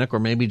Titanic or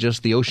maybe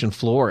just the ocean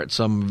floor at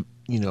some,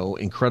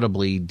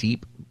 incredibly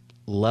deep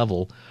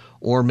level?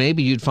 Or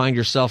maybe you'd find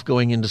yourself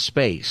going into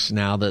space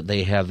now that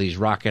they have these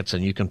rockets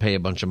and you can pay a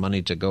bunch of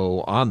money to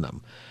go on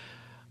them.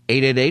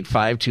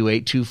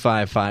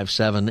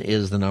 888-528-2557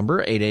 is the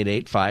number,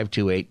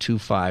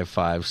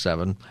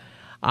 888-528-2557.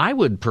 I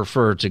would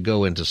prefer to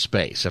go into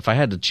space if I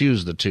had to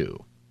choose the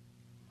two.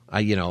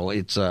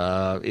 It's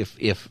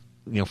if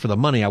for the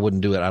money I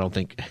wouldn't do it. I don't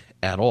think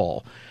at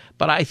all.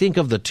 But I think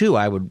of the two,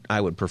 I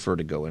would prefer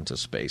to go into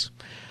space.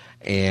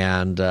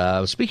 And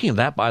speaking of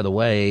that, by the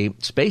way,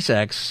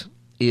 SpaceX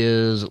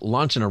is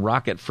launching a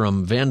rocket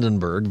from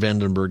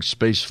Vandenberg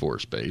Space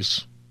Force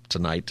Base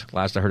tonight.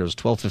 Last I heard it was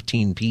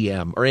 12:15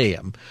 p.m. or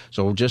a.m.,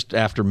 so just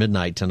after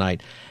midnight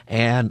tonight.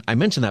 And I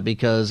mention that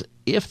because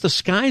if the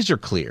skies are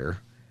clear,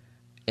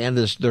 and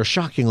they're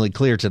shockingly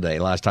clear today,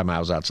 last time I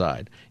was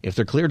outside. If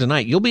they're clear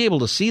tonight, you'll be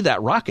able to see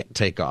that rocket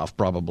take off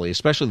probably,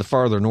 especially the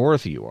farther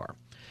north you are.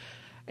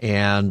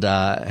 And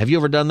have you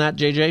ever done that,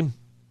 JJ?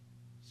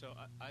 So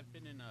I've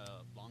been in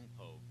a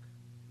Longpoke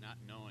not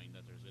knowing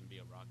that there's going to be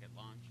a rocket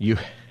launch. And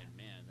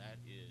man,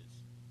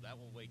 that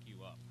will wake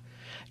you up.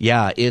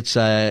 Yeah, it's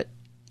an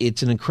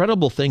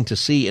incredible thing to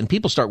see. And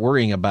people start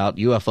worrying about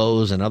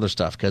UFOs and other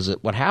stuff because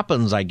what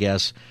happens, I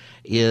guess,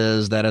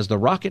 is that as the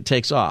rocket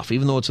takes off,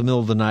 even though it's the middle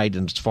of the night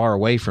and it's far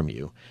away from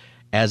you,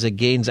 as it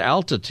gains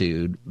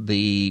altitude,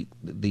 the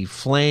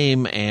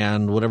flame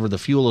and whatever the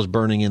fuel is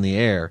burning in the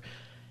air,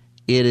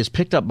 it is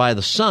picked up by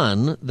the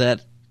sun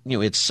that,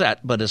 it's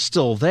set but is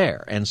still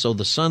there. And so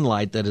the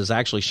sunlight that is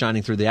actually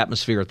shining through the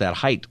atmosphere at that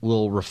height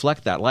will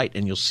reflect that light,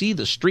 and you'll see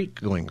the streak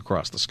going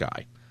across the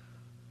sky.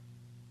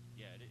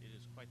 Yeah, it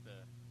is quite the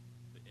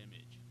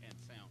image and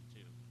sound,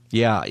 too.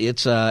 Yeah,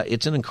 it's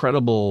an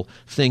incredible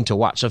thing to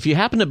watch. So if you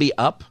happen to be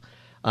up,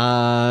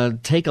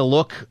 take a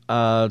look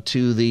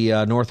to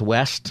the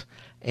northwest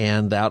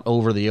and out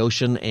over the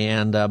ocean,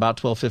 and about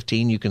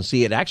 12:15 you can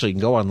see it. Actually, you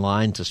can go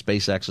online to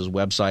SpaceX's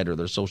website or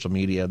their social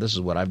media. This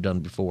is what I've done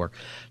before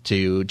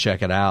to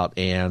check it out,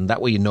 and that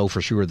way you know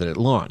for sure that it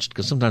launched,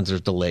 because sometimes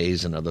there's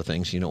delays and other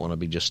things. You don't want to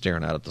be just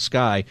staring out at the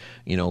sky,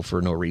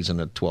 for no reason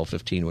at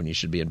 12:15 when you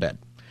should be in bed.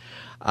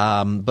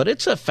 But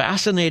it's a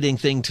fascinating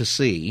thing to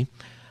see,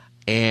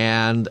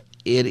 and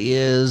it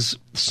is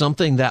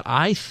something that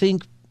I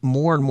think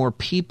more and more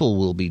people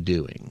will be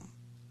doing.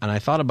 And I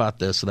thought about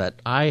this,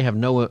 that I have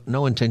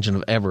no intention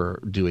of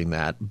ever doing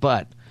that.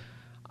 But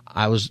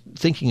I was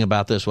thinking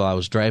about this while I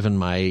was driving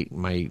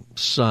my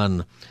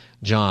son,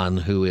 John,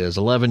 who is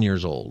 11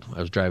 years old. I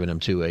was driving him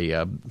to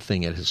a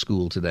thing at his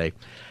school today.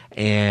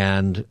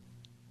 And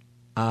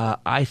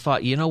I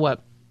thought, you know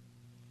what?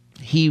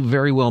 He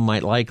very well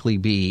might likely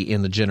be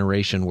in the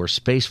generation where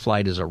space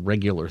flight is a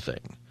regular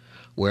thing,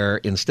 where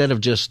instead of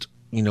just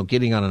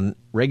getting on a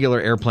regular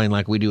airplane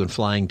like we do and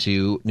flying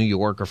to New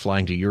York or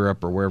flying to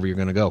Europe or wherever you're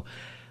going to go,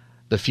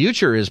 the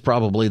future is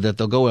probably that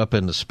they'll go up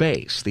into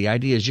space. The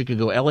idea is you could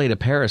go LA to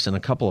Paris in a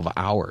couple of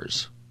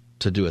hours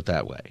to do it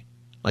that way.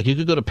 Like you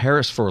could go to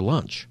Paris for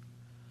lunch.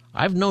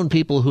 I've known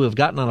people who have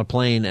gotten on a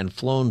plane and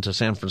flown to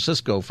San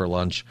Francisco for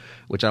lunch,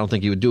 which I don't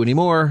think you would do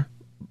anymore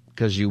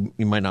because you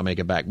might not make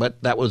it back.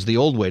 But that was the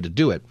old way to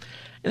do it.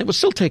 And it would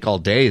still take all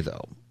day,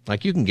 though.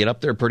 Like, you can get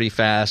up there pretty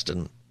fast,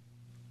 and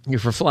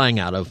if you're flying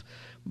out of,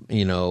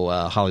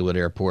 Hollywood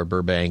Airport,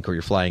 Burbank, or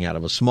you're flying out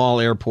of a small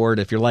airport,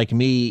 if you're like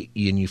me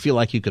and you feel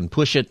like you can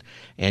push it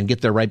and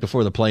get there right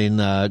before the plane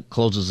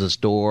closes its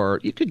door,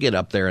 you could get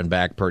up there and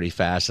back pretty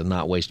fast and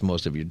not waste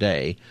most of your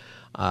day.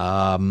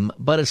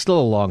 But it's still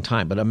a long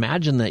time. But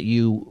imagine that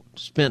you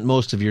spent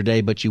most of your day,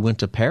 but you went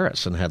to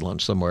Paris and had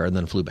lunch somewhere and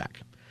then flew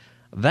back.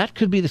 That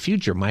could be the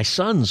future. My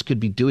sons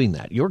could be doing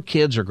that. Your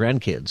kids or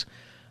grandkids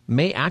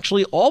may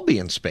actually all be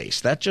in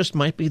space. That just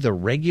might be the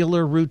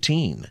regular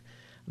routine.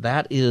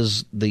 That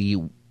is the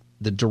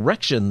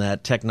direction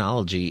that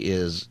technology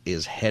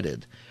is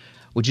headed.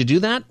 Would you do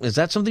that? Is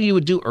that something you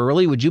would do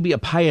early? Would you be a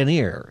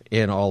pioneer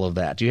in all of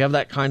that? Do you have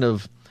that kind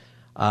of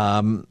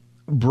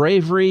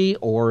bravery,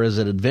 or is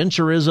it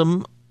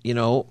adventurism,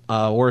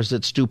 or is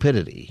it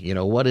stupidity?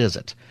 What is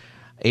it?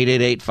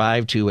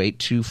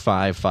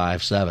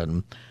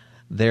 888-528-2557.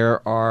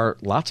 There are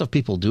lots of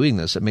people doing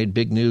this. It made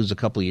big news a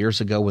couple of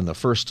years ago when the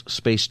first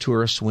space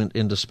tourists went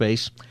into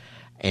space,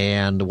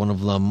 and one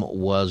of them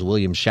was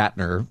William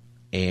Shatner.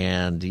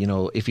 And,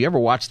 if you ever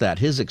watch that,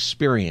 his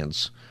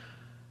experience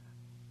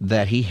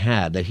that he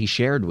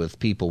shared with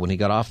people when he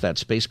got off that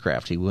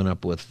spacecraft, he went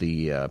up with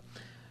the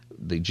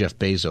Jeff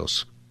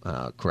Bezos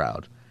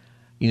crowd.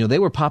 They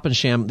were popping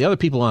the other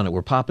people on it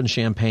were popping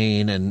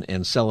champagne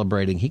and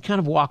celebrating. He kind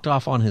of walked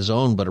off on his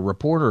own, but a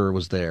reporter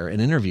was there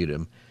and interviewed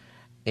him.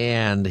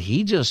 And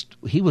he was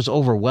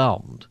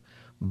overwhelmed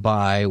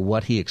by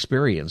what he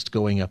experienced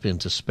going up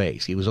into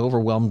space. He was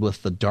overwhelmed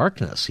with the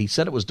darkness. He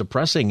said it was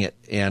depressing,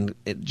 and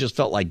it just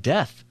felt like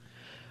death,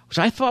 which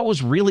I thought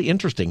was really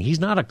interesting. He's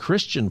not a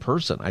Christian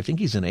person. I think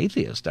he's an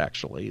atheist,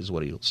 actually, is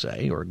what he'll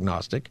say, or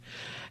agnostic.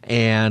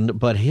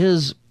 But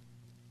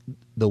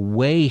the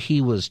way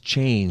he was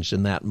changed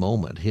in that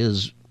moment,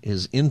 his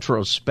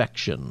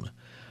introspection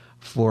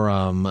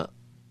for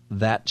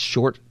that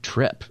short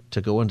trip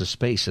to go into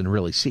space and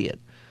really see it,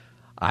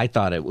 I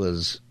thought it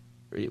was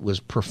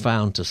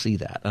profound to see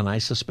that, and I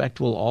suspect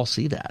we'll all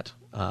see that.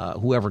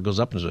 Whoever goes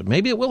up into it,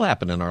 maybe it will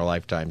happen in our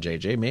lifetime,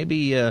 JJ.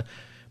 Maybe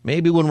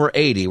when we're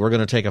 80, we're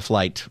going to take a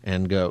flight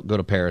and go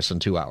to Paris in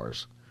 2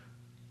 hours.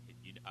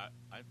 You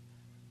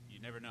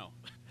never know.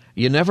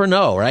 You never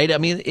know, right? I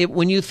mean,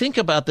 when you think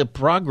about the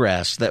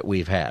progress that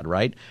we've had,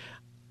 right?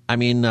 I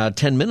mean,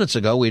 10 minutes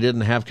ago, we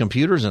didn't have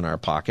computers in our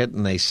pocket,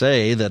 and they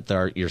say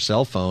that your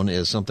cell phone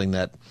is something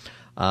that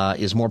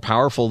is more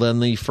powerful than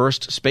the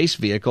first space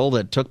vehicle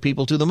that took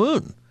people to the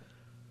moon.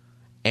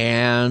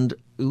 And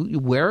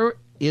where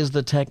is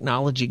the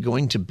technology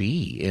going to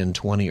be in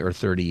 20 or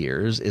 30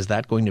 years? Is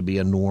that going to be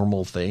a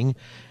normal thing?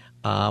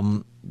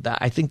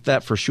 I think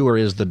that for sure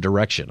is the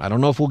direction. I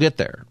don't know if we'll get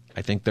there.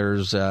 I think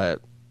there's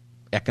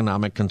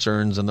economic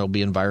concerns, and there'll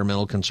be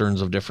environmental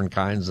concerns of different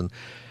kinds, and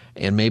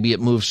maybe it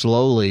moves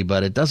slowly,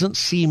 but it doesn't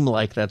seem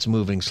like that's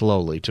moving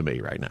slowly to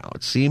me right now.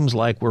 It seems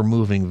like we're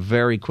moving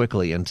very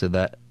quickly into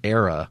that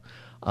era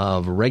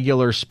of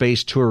regular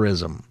space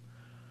tourism,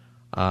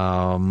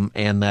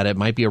 and that it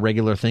might be a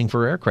regular thing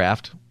for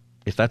aircraft,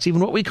 if that's even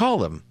what we call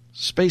them,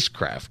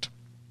 spacecraft,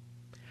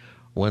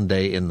 one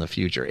day in the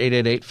future.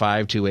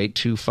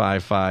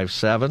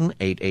 888-528-2557,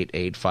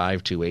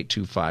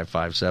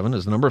 888-528-2557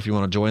 is the number if you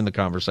want to join the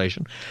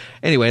conversation.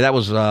 Anyway, that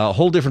was a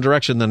whole different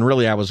direction than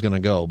really I was going to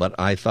go, but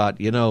I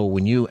thought,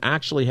 when you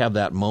actually have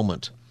that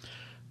moment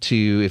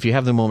if you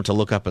have the moment to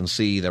look up and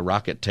see the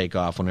rocket take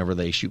off whenever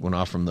they shoot one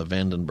off from the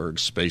Vandenberg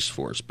Space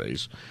Force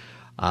Base,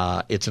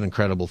 it's an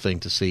incredible thing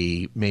to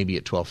see, maybe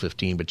at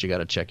 12:15, but you got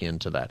to check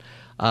into that.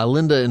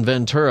 Linda in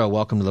Ventura,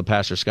 welcome to the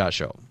Pastor Scott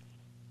Show.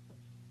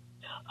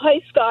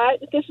 Hi, Scott.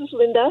 This is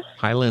Linda.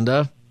 Hi,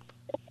 Linda.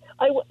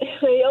 I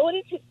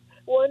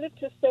wanted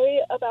to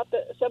say about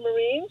the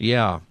submarine.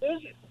 Yeah.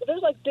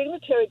 There's like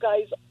dignitary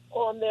guys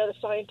on there, the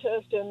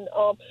scientists, and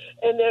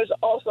there's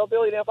also a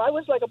billionaire. If I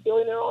was like a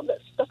billionaire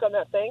stuck on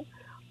that thing,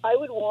 I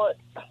would want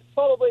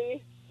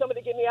probably somebody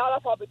to get me out.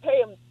 I'd probably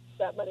pay him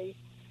that money.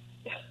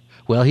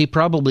 Well, he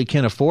probably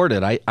can afford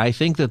it. I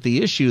think that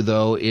the issue,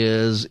 though,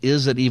 is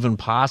it even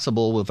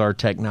possible with our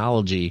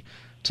technology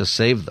to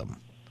save them?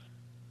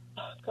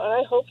 God,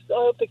 I hope so.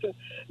 I hope they can,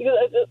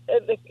 because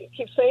they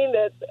keep saying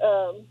that.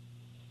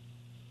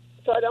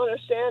 So I don't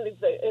understand if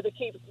they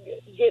keep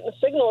getting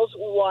signals.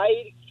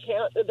 Why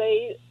can't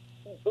they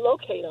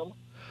locate them?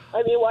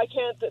 I mean, why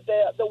can't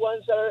the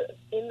ones that are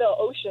in the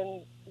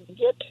ocean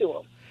get to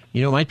them?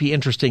 It might be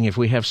interesting if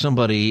we have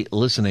somebody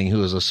listening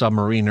who is a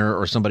submariner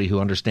or somebody who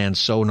understands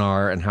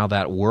sonar and how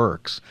that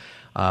works.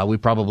 We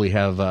probably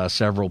have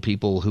several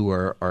people who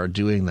are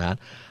doing that.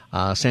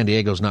 San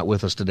Diego's not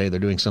with us today. They're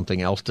doing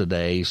something else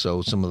today,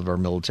 so some of our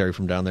military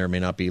from down there may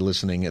not be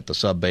listening at the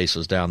sub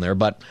bases down there.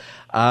 But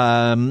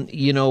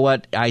you know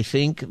what? I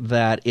think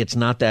that it's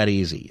not that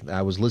easy.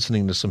 I was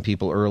listening to some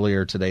people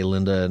earlier today,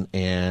 Linda,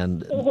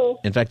 and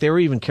in fact, they were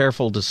even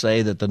careful to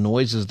say that the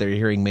noises they're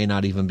hearing may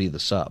not even be the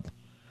sub.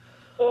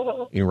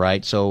 You're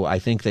right. So I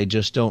think they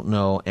just don't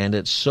know, and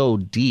it's so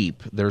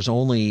deep. There's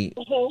only,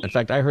 in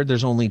fact, I heard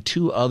there's only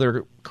 2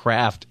 other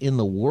craft in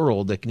the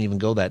world that can even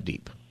go that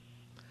deep.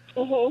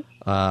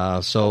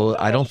 So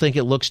I don't think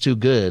it looks too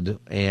good,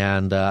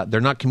 and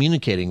they're not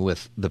communicating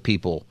with the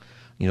people.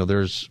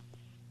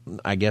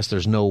 I guess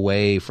there's no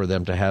way for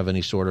them to have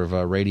any sort of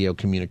radio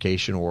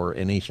communication or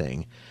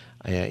anything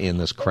in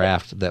this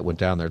craft that went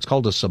down there. It's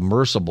called a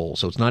submersible,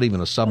 so it's not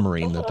even a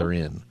submarine that they're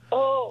in.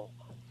 Oh,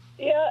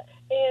 yeah.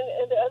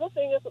 And the other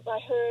thing is, I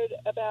heard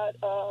about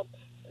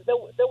there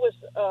was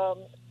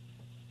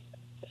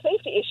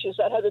safety issues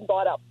that have been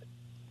brought up.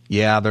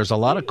 Yeah, there's a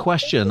lot of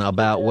question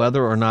about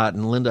whether or not,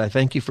 and Linda, I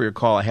thank you for your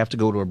call. I have to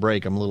go to a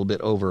break. I'm a little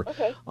bit over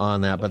on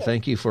that, but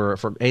thank you for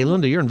hey,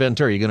 Linda, you're in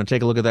Ventura. You're going to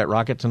take a look at that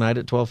rocket tonight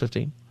at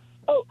 12:15?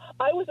 Oh,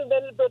 I was in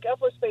Vandenberg Air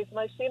Force Base, and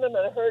I've seen them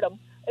and I heard them,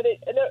 and they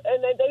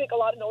make a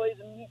lot of noise.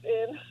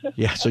 And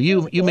yeah, so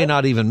you may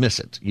not even miss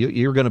it.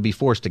 You're going to be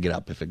forced to get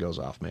up if it goes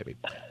off, maybe.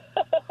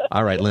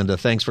 All right, Linda,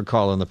 thanks for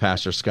calling the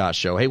Pastor Scott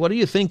Show. Hey, what do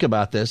you think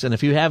about this? And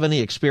if you have any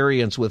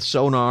experience with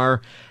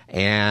sonar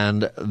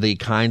and the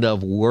kind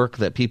of work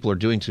that people are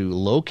doing to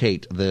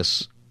locate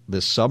this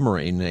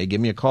submarine,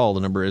 give me a call. The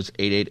number is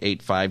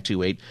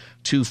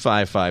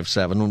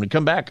 888-528-2557. When we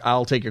come back,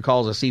 I'll take your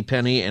calls. I see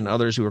Penny and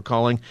others who are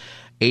calling.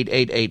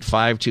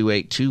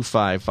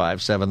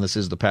 888-528-2557. This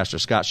is the Pastor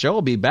Scott Show.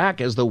 I'll be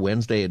back as the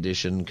Wednesday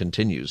edition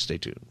continues. Stay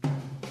tuned.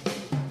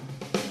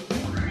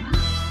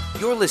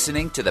 You're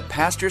listening to the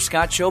Pastor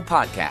Scott Show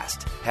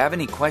podcast. Have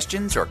any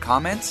questions or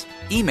comments?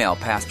 Email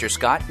Pastor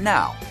Scott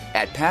now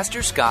at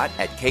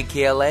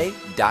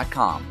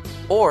pastorscott@kkla.com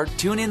or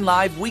tune in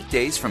live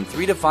weekdays from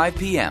 3 to 5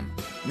 p.m.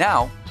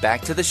 Now,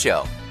 back to the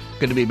show.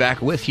 Good to be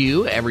back with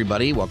you,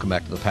 everybody. Welcome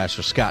back to the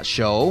Pastor Scott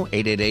Show,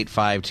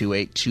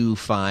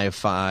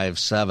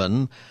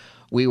 888-528-2557.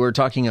 We were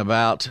talking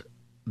about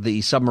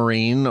the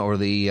submarine or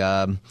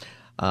the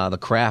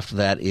craft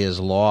that is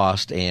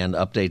lost and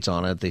updates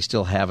on it. They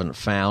still haven't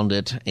found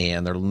it,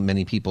 and there are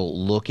many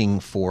people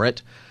looking for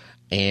it.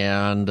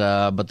 And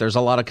but there's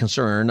a lot of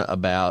concern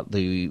about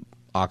the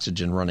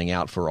oxygen running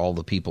out for all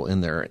the people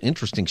in there.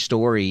 Interesting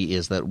story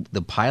is that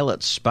the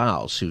pilot's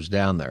spouse who's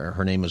down there,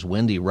 her name is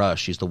Wendy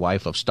Rush. She's the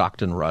wife of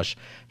Stockton Rush.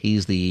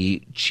 He's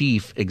the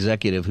chief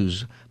executive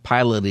who's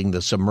piloting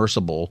the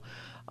submersible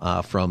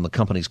from the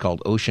company's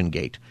called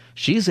OceanGate.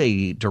 She's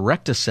a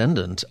direct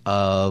descendant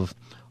of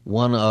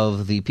one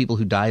of the people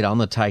who died on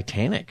the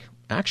Titanic,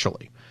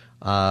 actually.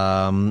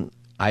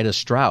 Ida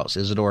Strauss,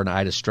 Isidore and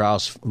Ida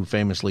Strauss, who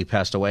famously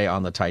passed away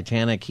on the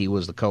Titanic. He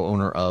was the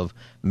co-owner of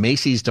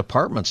Macy's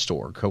department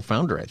store,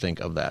 co-founder, I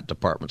think, of that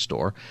department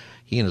store.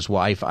 He and his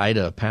wife,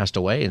 Ida, passed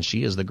away, and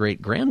she is the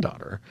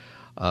great-granddaughter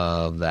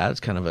of that. It's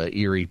kind of an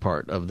eerie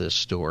part of this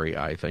story,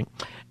 I think.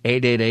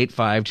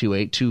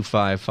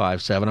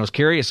 888-528-2557. I was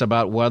curious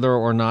about whether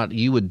or not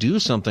you would do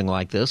something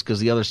like this,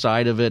 because the other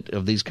side of it,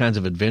 of these kinds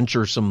of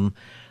adventuresome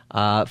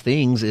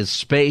things, is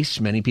space.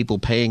 Many people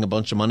paying a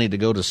bunch of money to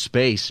go to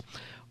space.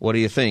 What do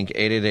you think?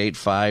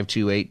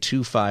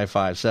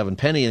 888-528-2557.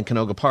 Penny in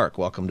Canoga Park,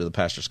 welcome to the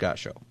Pastor Scott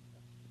Show.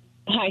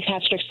 Hi,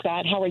 Pastor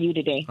Scott. How are you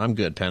today? I'm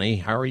good, Penny.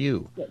 How are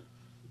you? Good.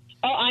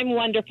 Oh, I'm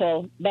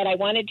wonderful. But I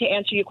wanted to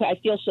answer your question.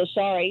 I feel so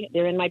sorry.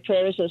 They're in my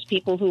prayers, those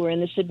people who are in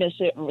the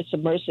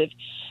submersive.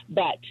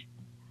 But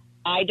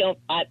I don't,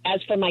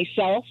 as for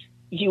myself,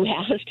 you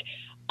asked,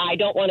 I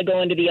don't want to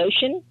go into the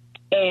ocean.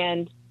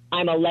 And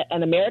I'm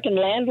an American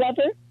land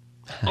lover.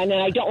 And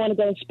I don't want to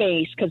go in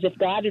space, because if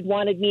God had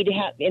wanted me to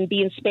have and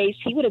be in space,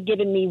 he would have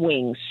given me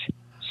wings.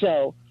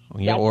 So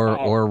yeah,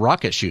 or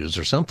rocket shoes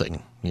or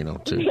something,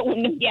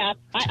 Yeah,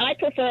 I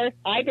prefer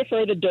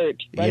the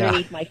dirt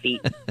underneath my feet.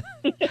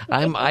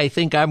 I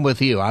think I'm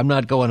with you. I'm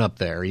not going up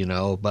there,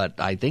 but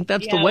I think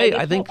that's the way.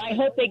 I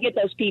hope they get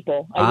those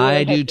people.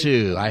 I do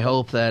too. I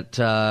hope that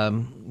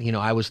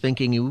I was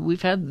thinking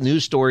we've had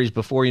news stories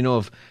before,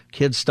 of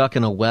kids stuck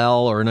in a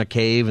well or in a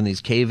cave and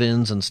these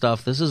cave-ins and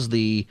stuff. This is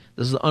the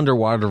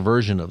underwater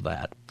version of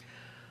that.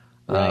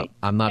 Right.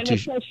 I'm not too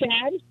what's so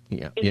sad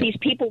these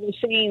people were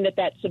saying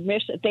that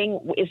submersive thing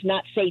is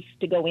not safe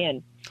to go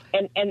in,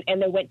 and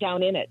they went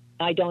down in it.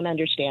 I don't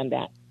understand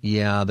that.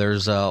 Yeah,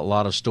 there's a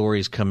lot of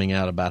stories coming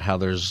out about how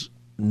there's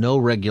no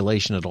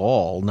regulation at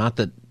all. Not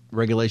that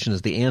regulation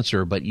is the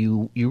answer, but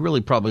you really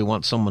probably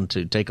want someone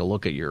to take a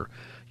look at your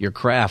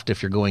craft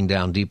if you're going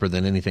down deeper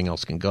than anything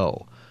else can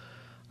go.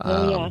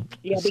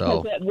 Because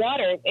the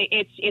water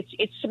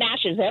it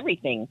smashes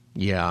everything.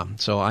 Yeah,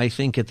 so I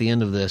think at the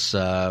end of this,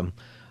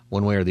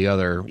 one way or the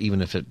other,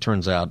 even if it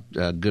turns out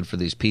good for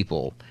these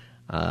people,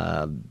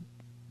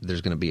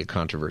 there's going to be a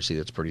controvery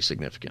that's pretty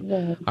significant.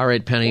 Yeah. All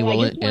right, Penny. Well,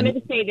 I just wanted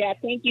to say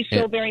that. Thank you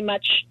so very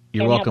much.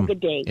 You're welcome. Have a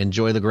good day.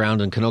 Enjoy the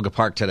ground in Canoga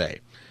Park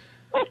today.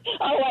 Oh,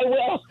 I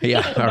will.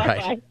 Yeah, all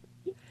right.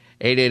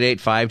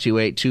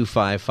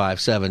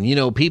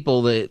 888-528-2557.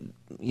 People that,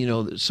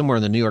 somewhere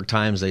in the New York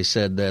Times they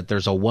said that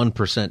there's a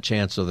 1%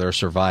 chance of their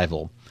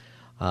survival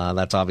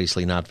That's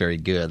obviously not very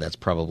good. That's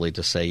probably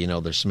to say,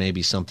 there's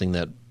maybe something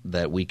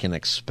that we can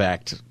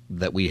expect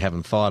that we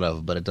haven't thought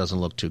of, but it doesn't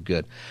look too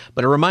good.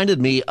 But it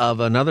reminded me of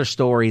another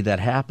story that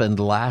happened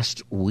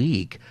last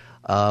week.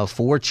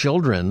 4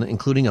 children,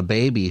 including a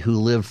baby, who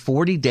lived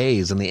 40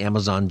 days in the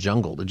Amazon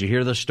jungle. Did you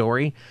hear the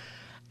story?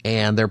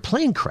 And their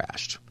plane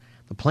crashed.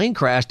 The plane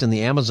crashed in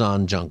the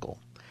Amazon jungle,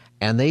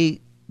 and the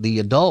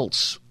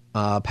adults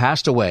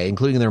passed away,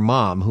 including their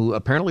mom, who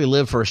apparently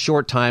lived for a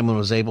short time and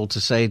was able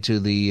to say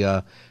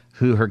to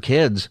her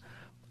kids,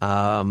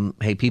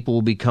 hey, people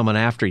will be coming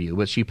after you.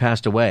 But she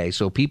passed away.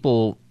 So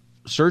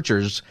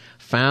searchers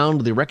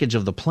found the wreckage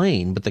of the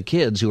plane, but the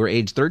kids, who were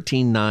aged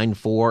 13, 9,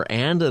 4,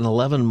 and an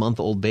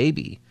 11-month-old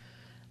baby,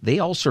 they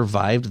all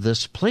survived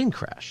this plane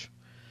crash.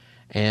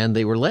 And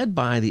they were led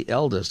by the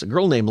eldest, a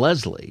girl named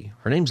Leslie.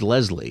 Her name's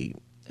Leslie,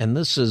 and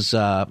this is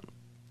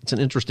it's an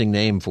interesting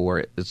name for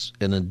it. It's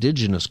an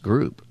indigenous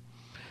group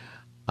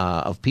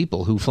of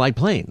people who fly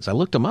planes. I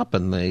looked them up,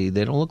 and they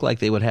don't look like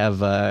they would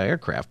have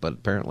aircraft, but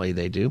apparently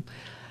they do.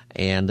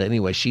 And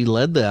anyway, she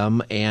led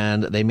them,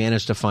 and they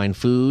managed to find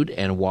food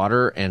and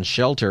water and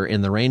shelter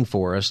in the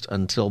rainforest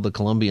until the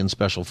Colombian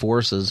Special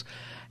Forces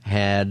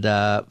had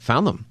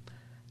found them.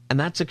 And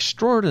that's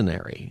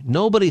extraordinary.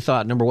 Nobody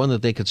thought, number one,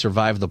 that they could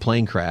survive the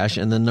plane crash,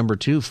 and then number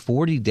two,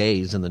 40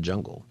 days in the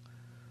jungle.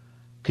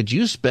 Could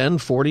you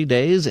spend 40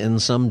 days in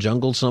some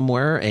jungle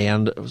somewhere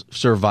and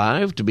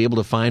survive, to be able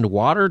to find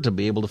water, to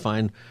be able to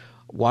find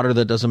water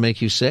that doesn't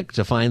make you sick,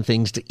 to find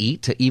things to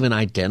eat, to even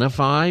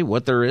identify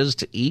what there is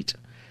to eat?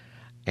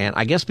 And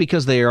I guess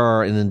because they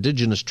are an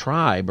indigenous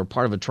tribe or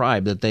part of a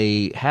tribe, that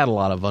they had a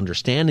lot of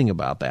understanding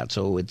about that.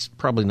 So it's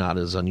probably not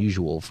as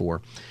unusual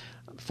for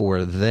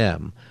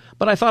them.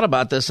 But I thought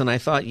about this, and I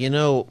thought,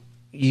 you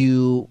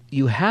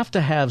have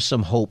to have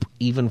some hope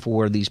even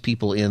for these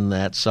people in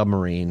that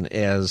submarine,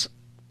 as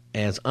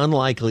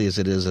unlikely as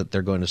it is that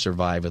they're going to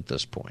survive at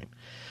this point.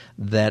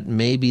 That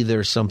maybe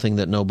there's something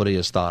that nobody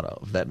has thought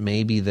of, that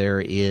maybe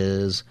there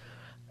is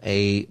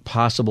a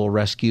possible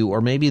rescue,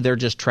 or maybe they're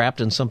just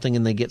trapped in something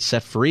and they get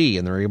set free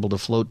and they're able to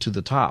float to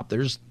the top.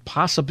 There's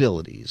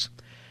possibilities,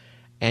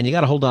 and you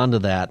got to hold on to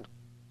that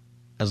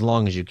as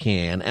long as you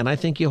can. And I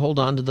think you hold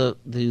on to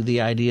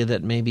the idea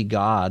that maybe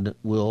God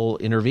will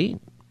intervene,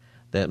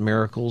 that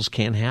miracles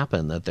can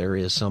happen, that there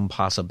is some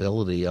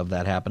possibility of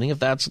that happening if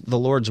that's the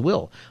Lord's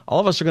will. All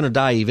of us are going to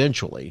die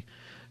eventually,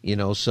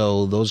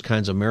 so those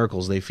kinds of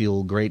miracles, they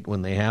feel great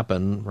when they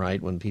happen,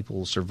 right? When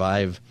people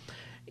survive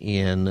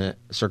in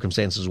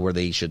circumstances where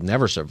they should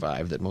never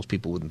survive, that most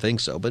people wouldn't think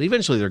so. But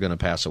eventually they're going to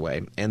pass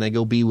away, and they're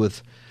going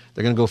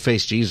to go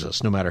face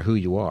Jesus no matter who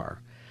you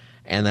are.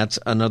 And that's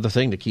another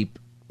thing to keep,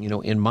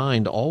 in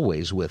mind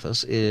always with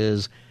us,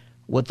 is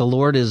what the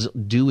Lord is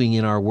doing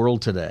in our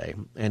world today.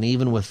 And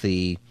even with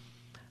the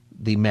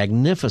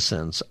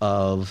magnificence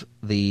of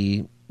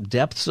the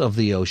depths of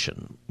the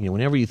ocean,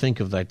 whenever you think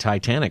of the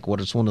Titanic, what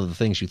is one of the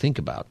things you think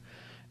about?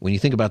 When you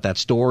think about that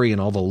story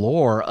and all the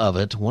lore of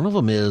it, one of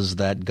them is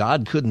that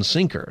God couldn't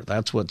sink her.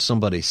 That's what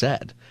somebody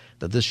said,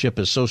 that this ship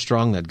is so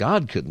strong that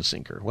God couldn't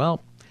sink her.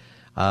 Well,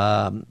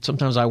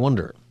 sometimes I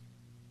wonder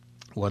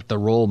what the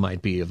role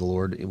might be of the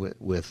Lord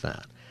with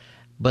that.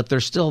 But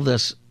there's still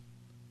this,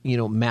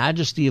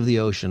 majesty of the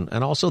ocean,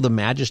 and also the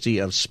majesty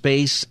of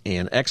space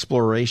and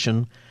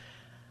exploration.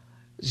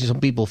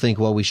 Some people think,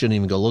 well, we shouldn't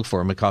even go look for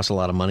them. It costs a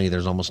lot of money.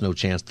 There's almost no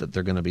chance that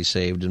they're going to be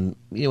saved. And,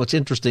 it's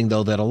interesting,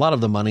 though, that a lot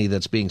of the money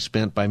that's being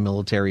spent by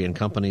military and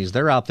companies,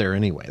 they're out there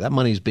anyway. That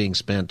money's being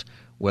spent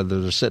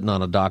whether they're sitting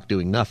on a dock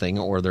doing nothing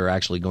or they're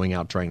actually going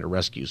out trying to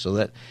rescue. So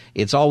that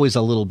it's always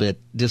a little bit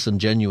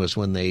disingenuous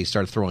when they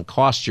start throwing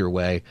costs your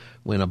way,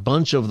 when a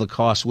bunch of the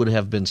costs would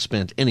have been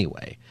spent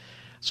anyway.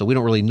 So we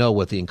don't really know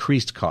what the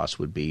increased cost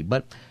would be.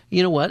 But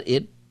you know what?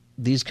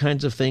 These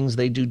kinds of things,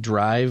 they do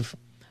drive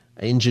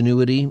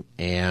ingenuity,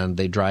 and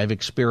they drive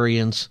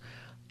experience,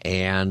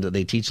 and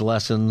they teach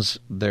lessons.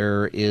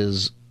 There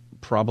is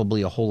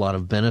probably a whole lot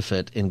of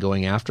benefit in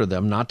going after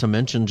them, not to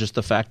mention just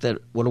the fact that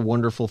what a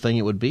wonderful thing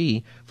it would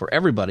be for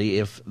everybody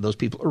if those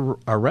people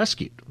are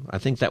rescued. I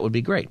think that would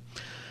be great.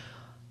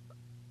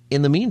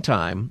 In the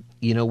meantime,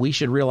 we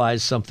should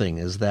realize something,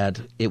 is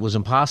that it was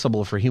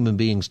impossible for human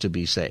beings to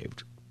be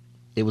saved.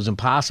 It was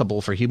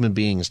impossible for human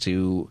beings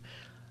to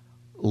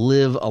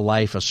live a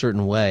life a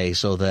certain way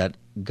so that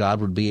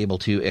God would be able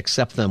to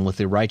accept them with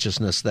the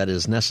righteousness that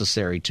is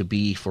necessary to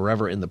be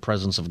forever in the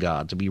presence of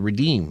God, to be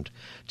redeemed,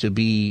 to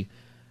be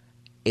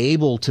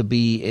able to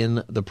be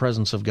in the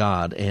presence of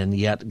God. And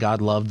yet God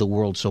loved the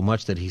world so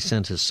much that he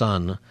sent his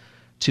son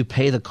to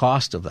pay the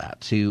cost of that,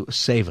 to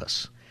save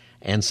us.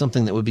 And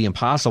something that would be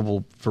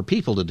impossible for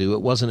people to do,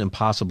 it wasn't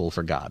impossible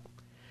for God.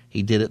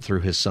 He did it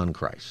through his son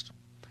Christ.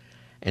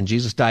 And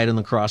Jesus died on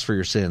the cross for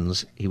your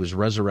sins. He was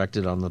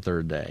resurrected on the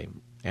third day.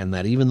 And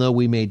that even though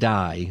we may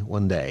die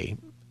one day,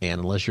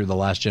 and unless you're the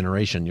last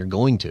generation, you're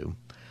going to,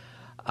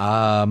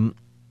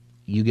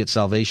 you get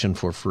salvation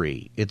for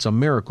free. It's a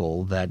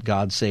miracle that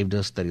God saved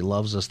us, that he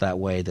loves us that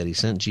way, that he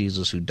sent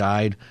Jesus, who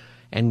died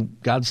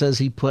And God says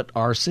he put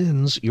our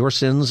sins, your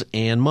sins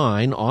and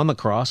mine, on the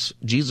cross.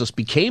 Jesus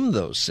became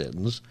those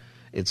sins,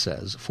 it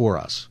says, for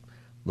us,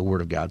 the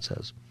Word of God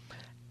says.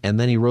 And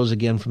then he rose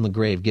again from the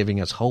grave, giving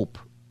us hope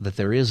that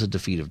there is a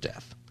defeat of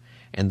death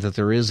and that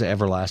there is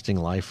everlasting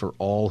life for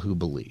all who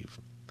believe.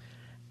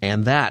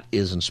 And that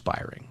is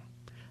inspiring.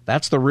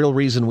 That's the real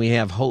reason we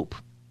have hope.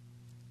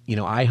 You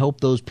know, I hope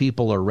those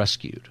people are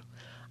rescued.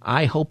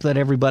 I hope that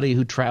everybody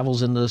who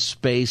travels into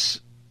space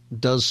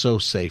does so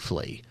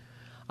safely.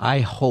 I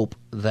hope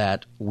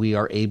that we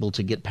are able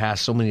to get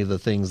past so many of the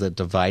things that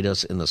divide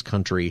us in this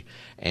country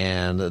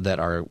and that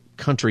our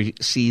country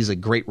sees a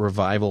great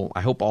revival.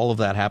 I hope all of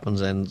that happens,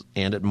 and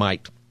it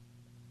might.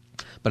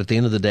 But at the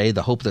end of the day,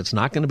 the hope that's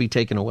not going to be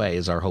taken away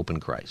is our hope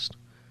in Christ.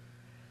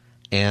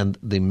 And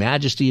the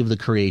majesty of the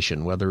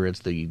creation, whether it's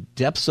the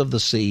depths of the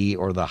sea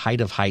or the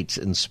height of heights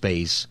in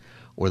space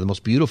or the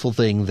most beautiful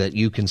thing that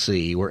you can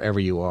see wherever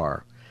you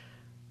are,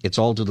 it's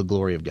all to the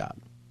glory of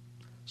God.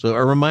 So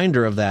a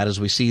reminder of that as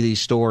we see these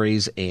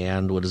stories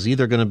and what is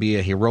either going to be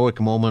a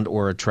heroic moment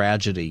or a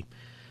tragedy,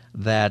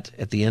 that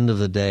at the end of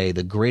the day,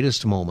 the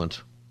greatest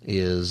moment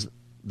is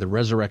the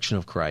resurrection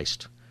of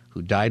Christ,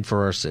 who died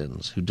for our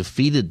sins, who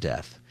defeated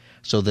death,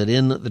 so that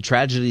in the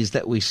tragedies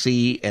that we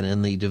see and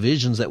in the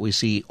divisions that we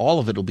see, all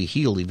of it will be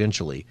healed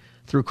eventually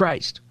through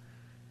Christ.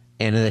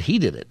 And that he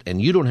did it, and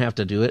you don't have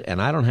to do it,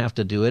 and I don't have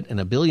to do it, and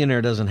a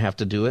billionaire doesn't have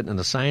to do it, and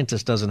a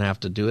scientist doesn't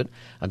have to do it,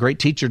 a great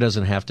teacher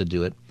doesn't have to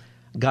do it.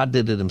 God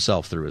did it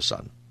himself through his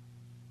Son.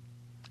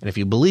 And if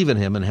you believe in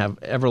him, and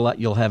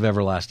you'll have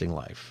everlasting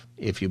life,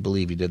 if you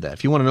believe he did that.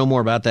 If you want to know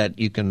more about that,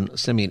 you can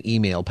send me an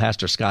email,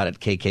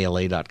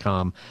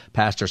 pastorscott@kkla.com,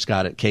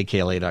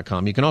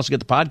 pastorscott@kkla.com. You can also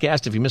get the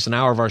podcast. If you miss an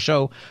hour of our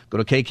show, go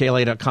to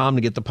kkla.com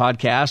to get the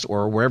podcast,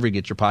 or wherever you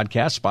get your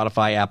podcasts,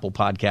 Spotify, Apple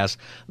Podcasts,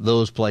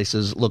 those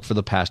places. Look for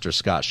the Pastor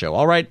Scott Show.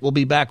 All right, we'll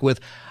be back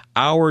with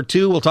Hour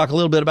 2. We'll talk a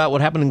little bit about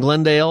what happened in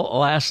Glendale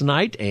last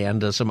night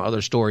and some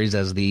other stories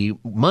as the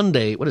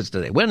Wednesday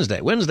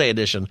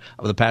edition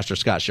of the Pastor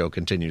Scott Show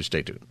continues.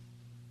 Stay tuned.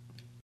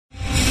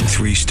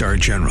 3-star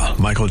General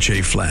Michael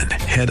J. Flynn,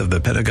 head of the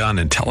Pentagon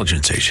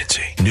Intelligence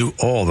Agency, knew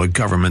all the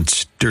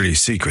government's dirty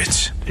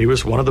secrets. He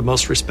was one of the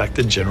most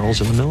respected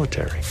generals in the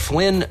military.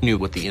 Flynn knew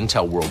what the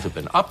intel world had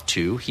been up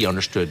to. He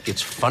understood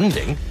its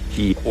funding.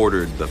 He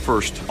ordered the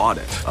first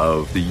audit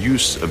of the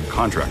use of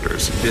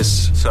contractors.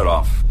 This set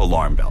off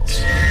alarm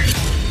bells.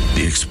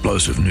 The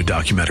explosive new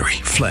documentary,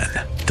 Flynn,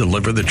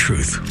 Deliver the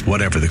Truth,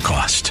 Whatever the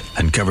Cost,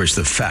 uncovers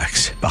the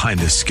facts behind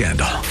this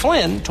scandal.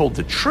 Flynn told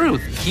the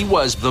truth. He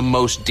was the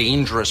most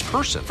dangerous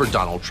person for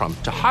Donald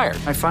Trump to hire.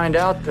 I find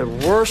out the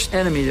worst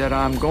enemy that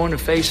I'm going to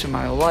face in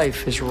my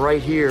life is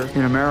right here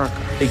in America.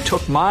 They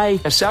took my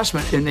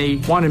assessment and they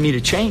wanted me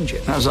to change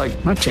it. And I was like,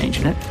 I'm not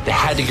changing it. They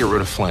had to get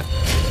rid of Flynn.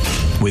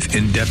 With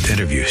in-depth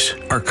interviews,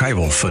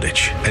 archival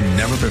footage, and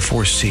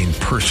never-before-seen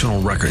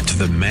personal records of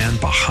the man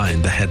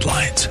behind the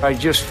headlines. I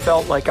just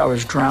felt like I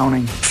was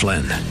drowning.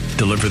 Flynn,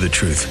 Deliver the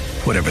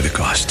Truth, Whatever the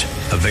Cost.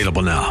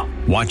 Available now.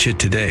 Watch it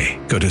today.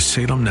 Go to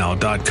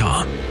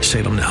salemnow.com.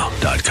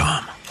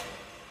 salemnow.com.